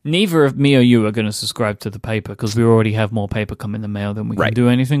 Neither of me or you are going to subscribe to the paper, because we already have more paper come in the mail than we can do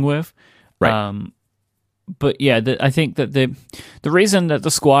anything with. Right. But yeah, I think that the reason that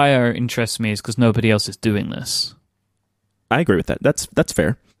the Squire interests me is because nobody else is doing this. I agree with that. That's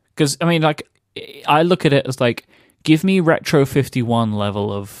fair. Because I look at it as give me Retro 51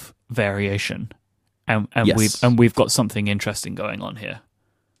 level of variation, and yes. we've got something interesting going on here.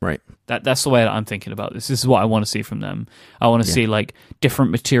 Right. That's the way that I'm thinking about this. This is what I want to see from them. I want to see like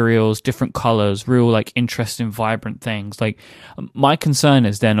different materials, different colors, real like interesting, vibrant things. Like my concern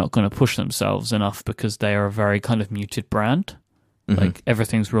is they're not going to push themselves enough because they are a very kind of muted brand. Like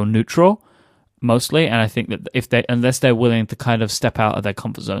everything's real neutral mostly, and I think that unless they're willing to kind of step out of their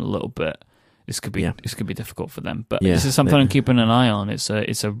comfort zone a little bit, this could be difficult for them. But this is something I'm keeping an eye on. It's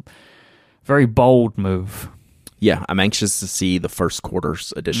a very bold move. Yeah, I'm anxious to see the first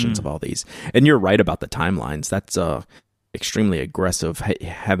quarter's editions of all these. And you're right about the timelines. That's extremely aggressive,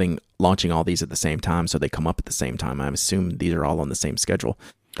 launching all these at the same time, so they come up at the same time. I assume these are all on the same schedule.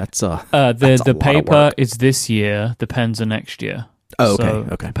 That's the paper is this year. The pens are next year. Oh, okay.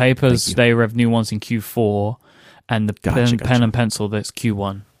 So Okay. The papers, they have new ones in Q4, and the pen and pencil, that's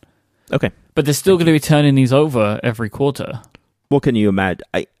Q1. Okay. But they're still going to be turning these over every quarter. Well, can you imagine?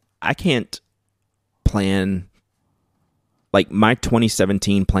 I can't plan. Like, my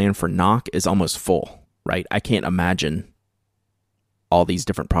 2017 plan for Knock is almost full, right? I can't imagine all these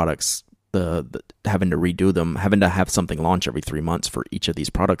different products, the having to redo them, having to have something launch every 3 months for each of these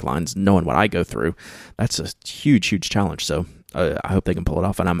product lines, knowing what I go through. That's a huge, huge challenge. So I hope they can pull it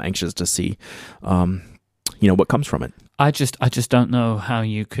off, and I'm anxious to see, what comes from it. I just don't know how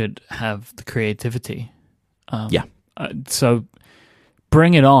you could have the creativity. So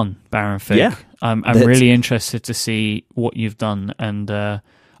bring it on, Baron Fig. Yeah. I'm really interested to see what you've done, and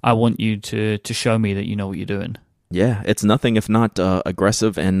I want you to show me that you know what you're doing. Yeah, it's nothing if not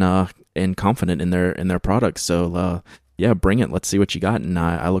aggressive and confident in their products. So bring it. Let's see what you got, and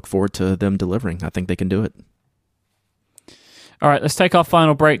I look forward to them delivering. I think they can do it. All right, let's take our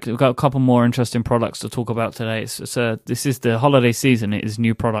final break. We've got a couple more interesting products to talk about today. This is the holiday season. It is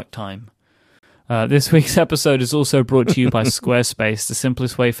new product time. This week's episode is also brought to you by Squarespace, the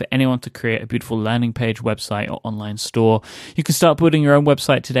simplest way for anyone to create a beautiful landing page, website, or online store. You can start building your own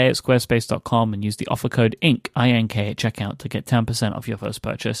website today at squarespace.com and use the offer code INK at checkout to get 10% off your first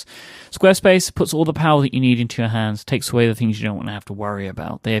purchase. Squarespace puts all the power that you need into your hands, takes away the things you don't want to have to worry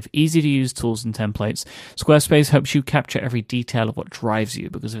about. They have easy-to-use tools and templates. Squarespace helps you capture every detail of what drives you,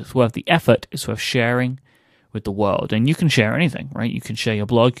 because if it's worth the effort, it's worth sharing with the world. And you can share anything, right? You can share your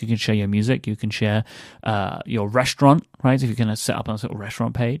blog, you can share your music, you can share your restaurant, right? If you're going to set up a little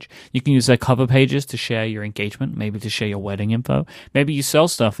restaurant page, you can use their cover pages to share your engagement, maybe to share your wedding info. Maybe you sell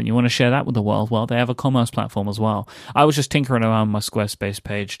stuff and you want to share that with the world. Well, they have a commerce platform as well. I was just tinkering around my Squarespace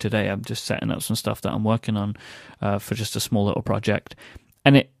page today. I'm just setting up some stuff that I'm working on for just a small little project.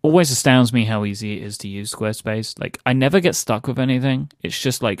 And it always astounds me how easy it is to use Squarespace. Like, I never get stuck with anything. It's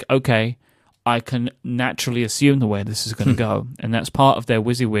just like, okay, I can naturally assume the way this is going to go. And that's part of their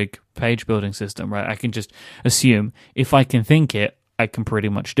WYSIWYG page building system, right? I can just assume if I can think it, I can pretty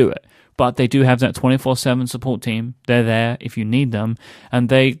much do it. But they do have that 24/7 support team. They're there if you need them. And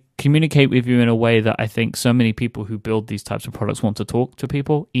they communicate with you in a way that I think so many people who build these types of products want to talk to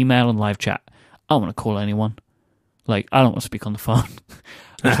people. Email and live chat. I don't want to call anyone. Like, I don't want to speak on the phone.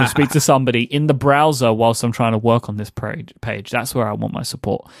 I just want to speak to somebody in the browser whilst I'm trying to work on this page. That's where I want my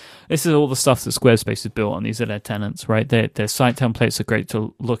support. This is all the stuff that Squarespace is built on. These are their tenants, right? Their site templates are great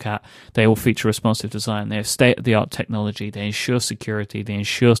to look at. They all feature responsive design. They have state-of-the-art technology. They ensure security. They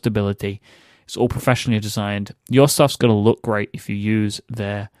ensure stability. It's all professionally designed. Your stuff's going to look great if you use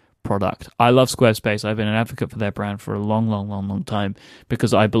their product. I love Squarespace. I've been an advocate for their brand for a long time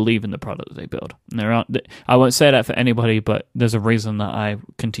because I believe in the product that they build. And I won't say that for anybody, but there's a reason that I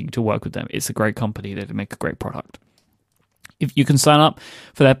continue to work with them. It's a great company. They make a great product. If you can sign up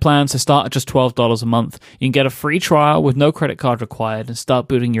for their plans to start at just $12 a month, you can get a free trial with no credit card required and start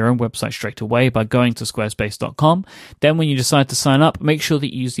building your own website straight away by going to squarespace.com. Then when you decide to sign up, make sure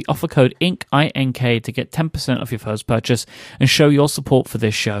that you use the offer code INK to get 10% off your first purchase and show your support for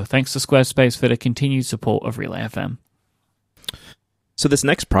this show. Thanks to Squarespace for the continued support of Relay FM. So this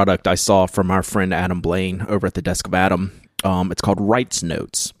next product I saw from our friend Adam Blaine over at the Desk of Adam. It's called Writes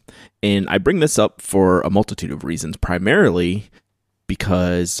Notes. And I bring this up for a multitude of reasons, primarily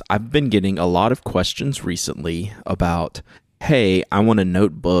because I've been getting a lot of questions recently about, hey, I want a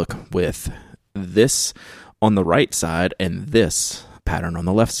notebook with this on the right side and this pattern on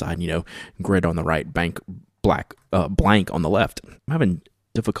the left side, grid on the right, blank on the left. I'm having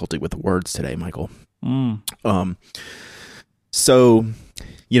difficulty with words today, Michael. So,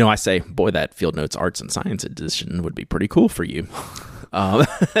 I say, boy, that Field Notes Arts and Science edition would be pretty cool for you.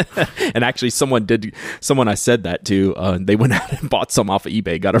 And actually someone I said that to, they went out and bought some off of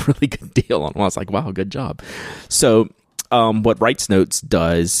eBay, got a really good deal on them. I was like, wow, good job. So, what Writes Notes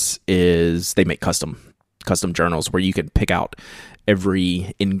does is they make custom journals where you can pick out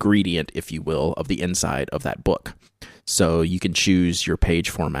every ingredient, if you will, of the inside of that book. So you can choose your page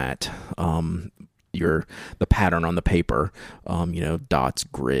format, the pattern on the paper, dots,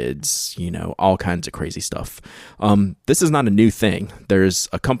 grids, all kinds of crazy stuff. This is not a new thing. There's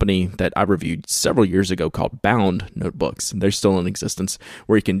a company that I reviewed several years ago called Bound Notebooks. They're still in existence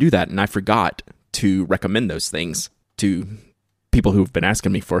where you can do that. And I forgot to recommend those things to people who've been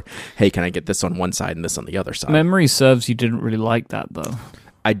asking me for, hey, can I get this on one side and this on the other side? Memory serves you didn't really like that, though.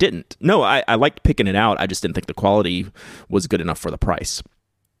 I didn't. No, I liked picking it out. I just didn't think the quality was good enough for the price.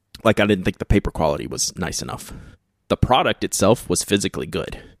 Like, I didn't think the paper quality was nice enough. The product itself was physically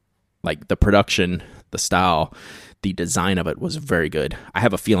good. Like, the production, the style, the design of it was very good. I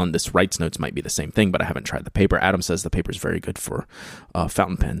have a feeling this Writes Notes might be the same thing, but I haven't tried the paper. Adam says the paper is very good for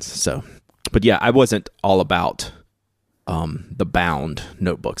fountain pens. So, but yeah, I wasn't all about the Bound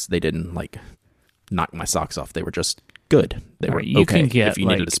notebooks. They didn't, knock my socks off. They were just good. They were you okay can get, if you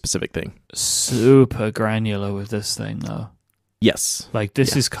needed a specific thing. Super granular with this thing, though. Yes.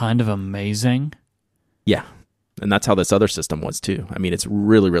 This is kind of amazing. Yeah. And that's how this other system was too. I mean, it's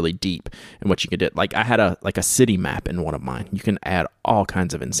really, really deep in what you can do. Like, I had a city map in one of mine. You can add all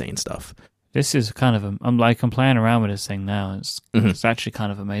kinds of insane stuff. This is kind of I'm playing around with this thing now. It's actually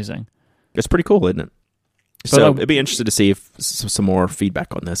kind of amazing. It's pretty cool, isn't it? So it'd be interesting to see if some more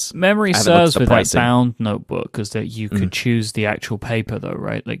feedback on this. Memory serves with that Bound notebook because that you could choose the actual paper, though,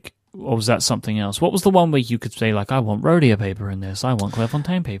 right? Or was that something else? What was the one where you could say, I want Rhodia paper in this, I want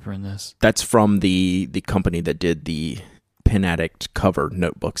Clairefontaine paper in this? That's from the company that did the Pen Addict cover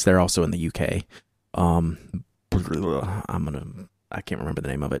notebooks. They're also in the UK. I can't remember the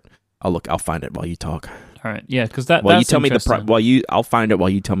name of it. I'll find it while you talk. All right, yeah, because that's you tell me I'll find it while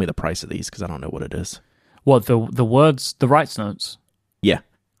you tell me the price of these because I don't know what it is. What the words, the Writes Notes? Yeah,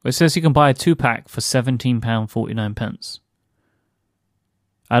 it says you can buy a 2-pack for £17.49.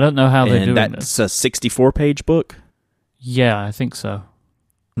 I don't know how they're doing this. That's a 64-page book? Yeah, I think so.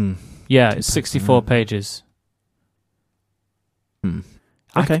 Yeah, it's 64 pages.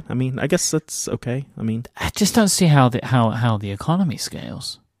 Okay, I guess that's okay. I just don't see how the economy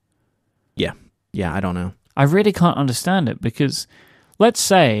scales. Yeah, I don't know. I really can't understand it because, let's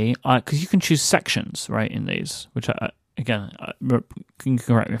say, because you can choose sections, right, in these, which again, can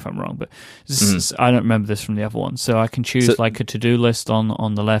correct me if I'm wrong, but I don't remember this from the other one. So I can choose a to-do list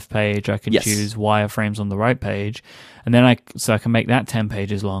on the left page. I can choose wireframes on the right page, and then I can make that 10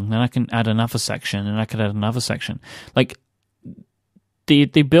 pages long. Then I can add another section, and I could add another section. The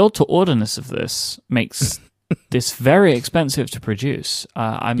build to orderness of this makes this very expensive to produce.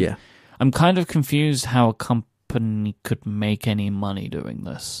 I'm kind of confused how a company could make any money doing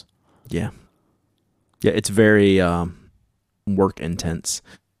this. Yeah, it's very work intense.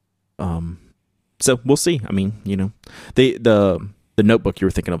 So we'll see. The notebook you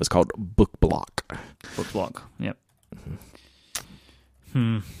were thinking of is called Book Block. Book Block. Yep.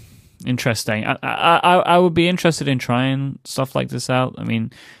 Interesting. I would be interested in trying stuff like this out.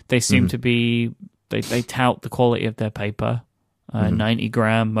 They seem to be they tout the quality of their paper.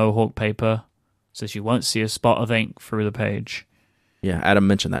 90-gram Mohawk paper, says you won't see a spot of ink through the page. Yeah, Adam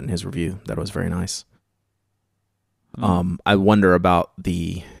mentioned that in his review. That was very nice. I wonder about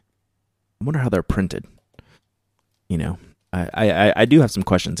I wonder how they're printed. I do have some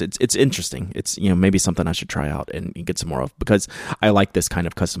questions. It's interesting. It's maybe something I should try out and get some more of because I like this kind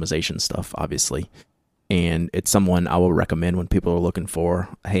of customization stuff, obviously. And it's someone I will recommend when people are looking for,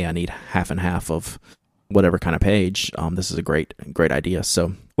 hey, I need half and half of whatever kind of page. This is a great idea.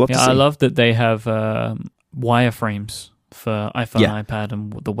 So we'll have to see. I love that they have wireframes for iPhone, iPad,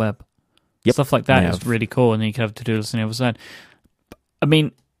 and the web. Yep. Stuff like that is really cool, and then you can have to do this on the other side.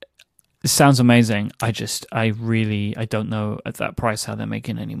 It sounds amazing. I don't know at that price how they're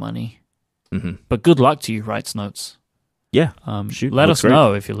making any money. But good luck to you, Writes Notes. Yeah. Let us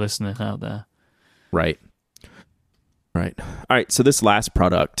know if you're listening out there. Right. All right. So this last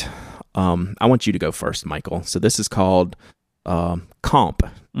product, I want you to go first, Michael. So this is called Comp,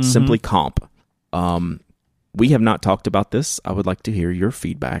 simply Comp. We have not talked about this. I would like to hear your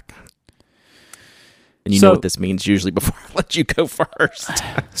feedback. And you know what this means usually before I let you go first.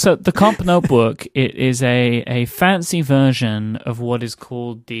 So the Comp notebook, it is a fancy version of what is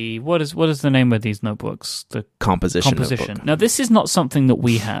called what is the name of these notebooks? The composition notebook. Now this is not something that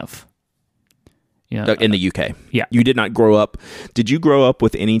we have. In the UK. Yeah. You did not grow up. Did you grow up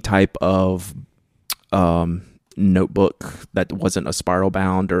with any type of notebook that wasn't a spiral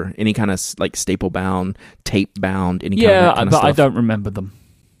bound or any kind of staple bound, tape bound, any kind of that kind of stuff? I don't remember them.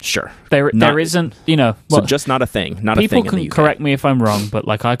 Sure. There isn't, so just not a thing. Not a thing in the UK. People can correct me if I'm wrong, but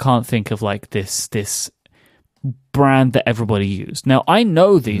I can't think of this brand that everybody used. Now, I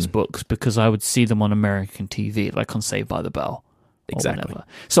know these books because I would see them on American TV, like on Saved by the Bell. Exactly.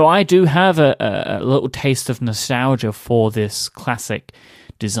 So I do have a little taste of nostalgia for this classic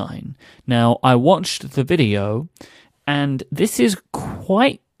design. Now, I watched the video, and this is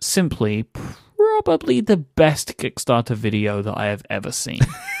quite simply probably the best Kickstarter video that I have ever seen.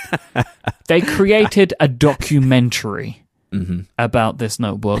 They created a documentary about this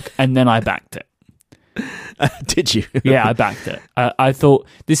notebook, and then I backed it. Did you? Yeah, I backed it. I thought,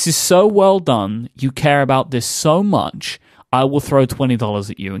 this is so well done. You care about this so much. I will throw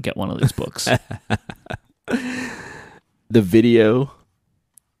 $20 at you and get one of these books. The video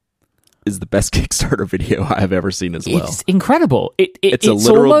is the best Kickstarter video I have ever seen as well. It's incredible. It's a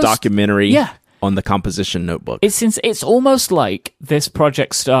literal documentary on the composition notebook. It's almost like this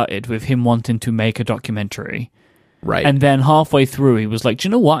project started with him wanting to make a documentary. Right. And then halfway through, he was like, do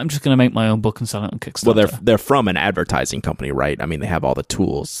you know what? I'm just going to make my own book and sell it on Kickstarter. Well, they're from an advertising company, right? I mean, they have all the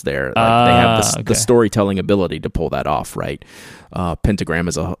tools there. Like, they have the storytelling ability to pull that off, right? Pentagram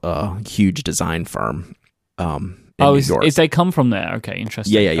is a huge design firm in New York. Is they come from there? Okay,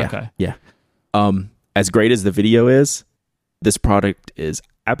 interesting. Yeah. Okay. Yeah. As great as the video is, this product is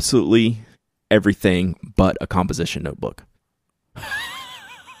absolutely everything but a composition notebook.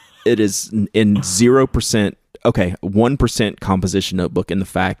 It is in 0%. Okay, 1% composition notebook in the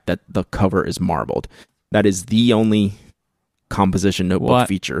fact that the cover is marbled. That is the only composition notebook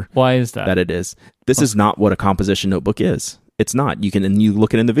feature. Why is that? That it is. This is not what a composition notebook is. It's not. And you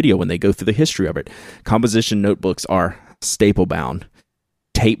look at it in the video when they go through the history of it. Composition notebooks are staple bound,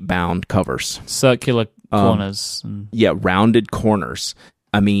 tape bound covers. Circular corners. Yeah, rounded corners.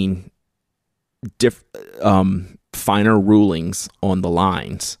 I mean, finer rulings on the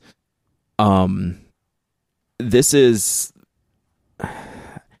lines. This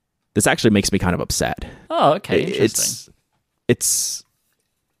actually makes me kind of upset. Oh, okay. Interesting. It's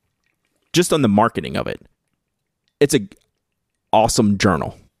just on the marketing of it. It's a awesome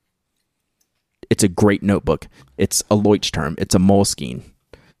journal. It's a great notebook. It's a Leuchtturm. It's a Moleskine.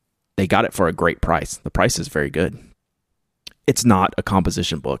 They got it for a great price. The price is very good. It's not a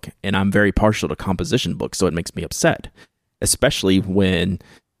composition book, and I'm very partial to composition books, so it makes me upset, especially when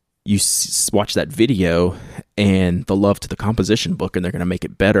you watch that video and the love to the composition book, and they're going to make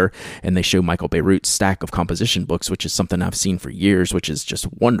it better, and they show Michael Beirut's stack of composition books, which is something I've seen for years, which is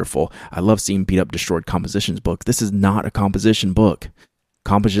just wonderful. I love seeing beat up, destroyed compositions books. This is not a composition book.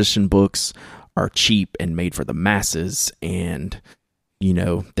 Composition books are cheap and made for the masses, and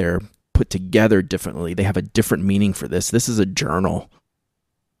they're put together differently. They have a different meaning for this. This is a journal.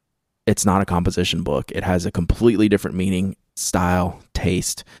 It's not a composition book. It has a completely different meaning, style,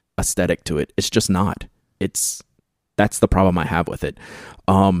 taste, aesthetic to it. It's just not. That's the problem I have with it.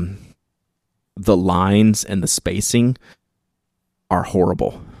 The lines and the spacing are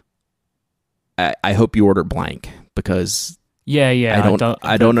horrible. I hope you order blank, because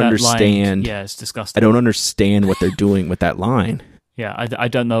I don't understand. Yeah, it's disgusting. I don't understand what they're doing with that line. Yeah, I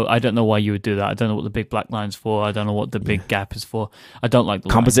don't know. I don't know why you would do that. I don't know what the big black line's for. I don't know what the big gap is for. I don't like the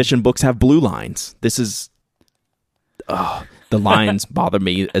composition books have blue lines. This is the lines bother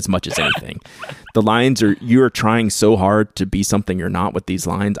me as much as anything. The lines you're trying so hard to be something you're not with these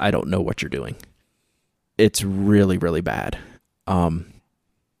lines. I don't know what you're doing. It's really, really bad.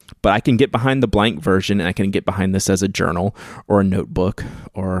 But I can get behind the blank version, and I can get behind this as a journal or a notebook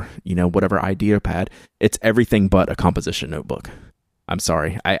or whatever idea pad. It's everything but a composition notebook. I'm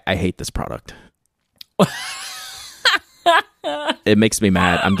sorry. I hate this product. It makes me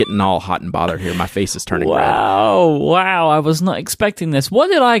mad. I'm getting all hot and bothered here. My face is turning red. Wow. I was not expecting this. What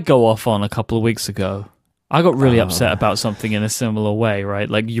did I go off on a couple of weeks ago? I got really upset about something in a similar way, right?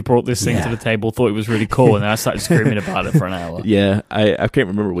 Like, you brought this thing to the table, thought it was really cool, and then I started screaming about it for an hour. Yeah, I can't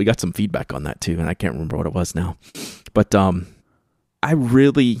remember. We got some feedback on that too, and I can't remember what it was now. But I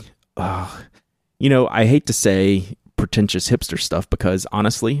really, I hate to say pretentious hipster stuff, because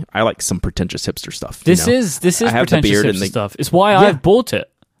honestly, I like some pretentious hipster stuff. This is pretentious hipster stuff. It's why I've bought it.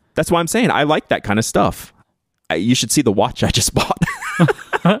 That's why I'm saying I like that kind of stuff. You should see the watch I just bought.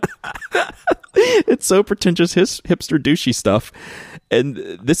 It's so pretentious, hipster, douchey stuff. And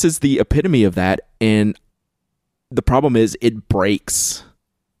this is the epitome of that. And the problem is, it breaks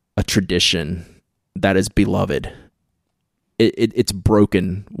a tradition that is beloved. It's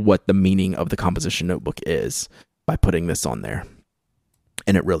broken what the meaning of the composition notebook is by putting this on there.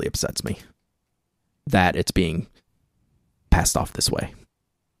 And it really upsets me that it's being passed off this way.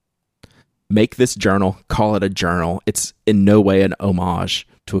 Make this journal, call it a journal. It's in no way an homage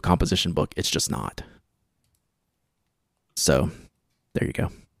to a composition book. It's just not. So, there you go.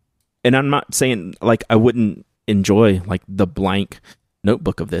 And I'm not saying, like, I wouldn't enjoy like the blank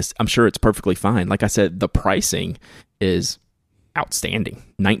notebook of this, I'm sure it's perfectly fine. Like I said, the pricing is outstanding.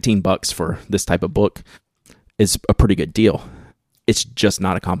 $19 for this type of book is a pretty good deal. It's just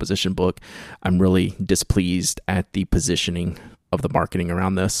not a composition book. I'm really displeased at the positioning of the marketing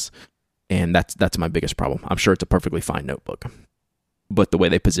around this, and that's my biggest problem. I'm sure it's a perfectly fine notebook, but the way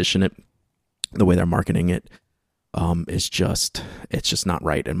they position it, the way they're marketing it, it's just not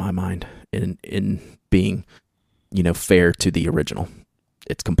right in my mind. In being, fair to the original,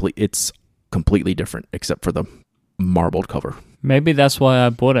 it's completely different except for the marbled cover. Maybe that's why I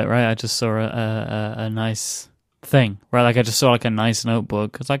bought it, right? I just saw a nice thing, right? Like I just saw like a nice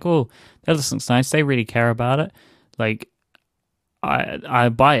notebook. It's like, oh, that looks nice. They really care about it. Like I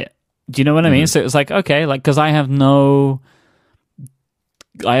buy it. Do you know what I mean? So it's like, okay, like, because I have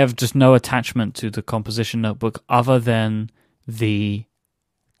just no attachment to the composition notebook other than the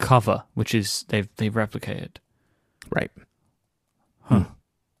cover, which is they've replicated. Right. Huh.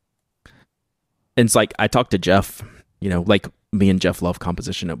 And it's like I talked to Jeff, like me and Jeff love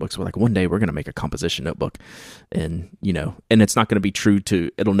composition notebooks. We're like, one day we're going to make a composition notebook, and it's not going to be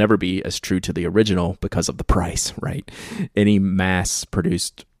it'll never be as true to the original because of the price, right? Any mass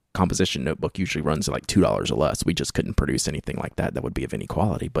produced composition notebook usually runs like $2 or less. We just couldn't produce anything like that would be of any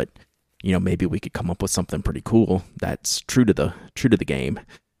quality, but maybe we could come up with something pretty cool that's true to the game.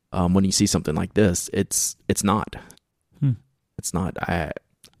 When you see something like this, it's not. It's not. I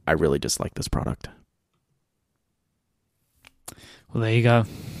really dislike this product. Well, there you go.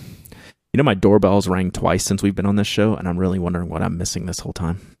 My doorbell's rang twice since we've been on this show, and I'm really wondering what I'm missing this whole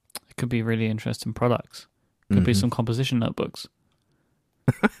time. It could be really interesting products. Could be some composition notebooks.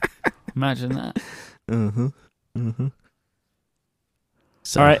 Imagine that.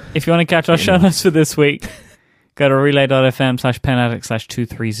 So, all right, if you want to catch our show notes for this week, go to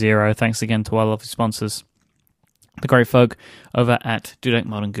relay.fm/penaddict/230. Thanks again to our lovely sponsors, the great folk over at Dudek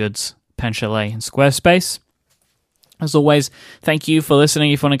Modern Goods, Pen Chalet, and Squarespace. As always, thank you for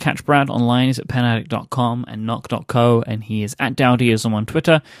listening. If you want to catch Brad online, he's at penaddict.com and knock.co, and he is at Dowdyism on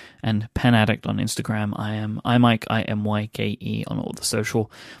Twitter and penaddict on Instagram. I'm Mike, IMYKE on all the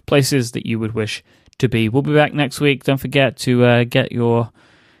social places that you would wish to be. We'll be back next week. Don't forget to get your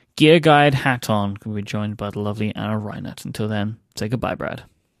Gear Guide hat on. We'll be joined by the lovely Anna Reinert. Until then, say goodbye, Brad.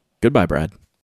 Goodbye, Brad.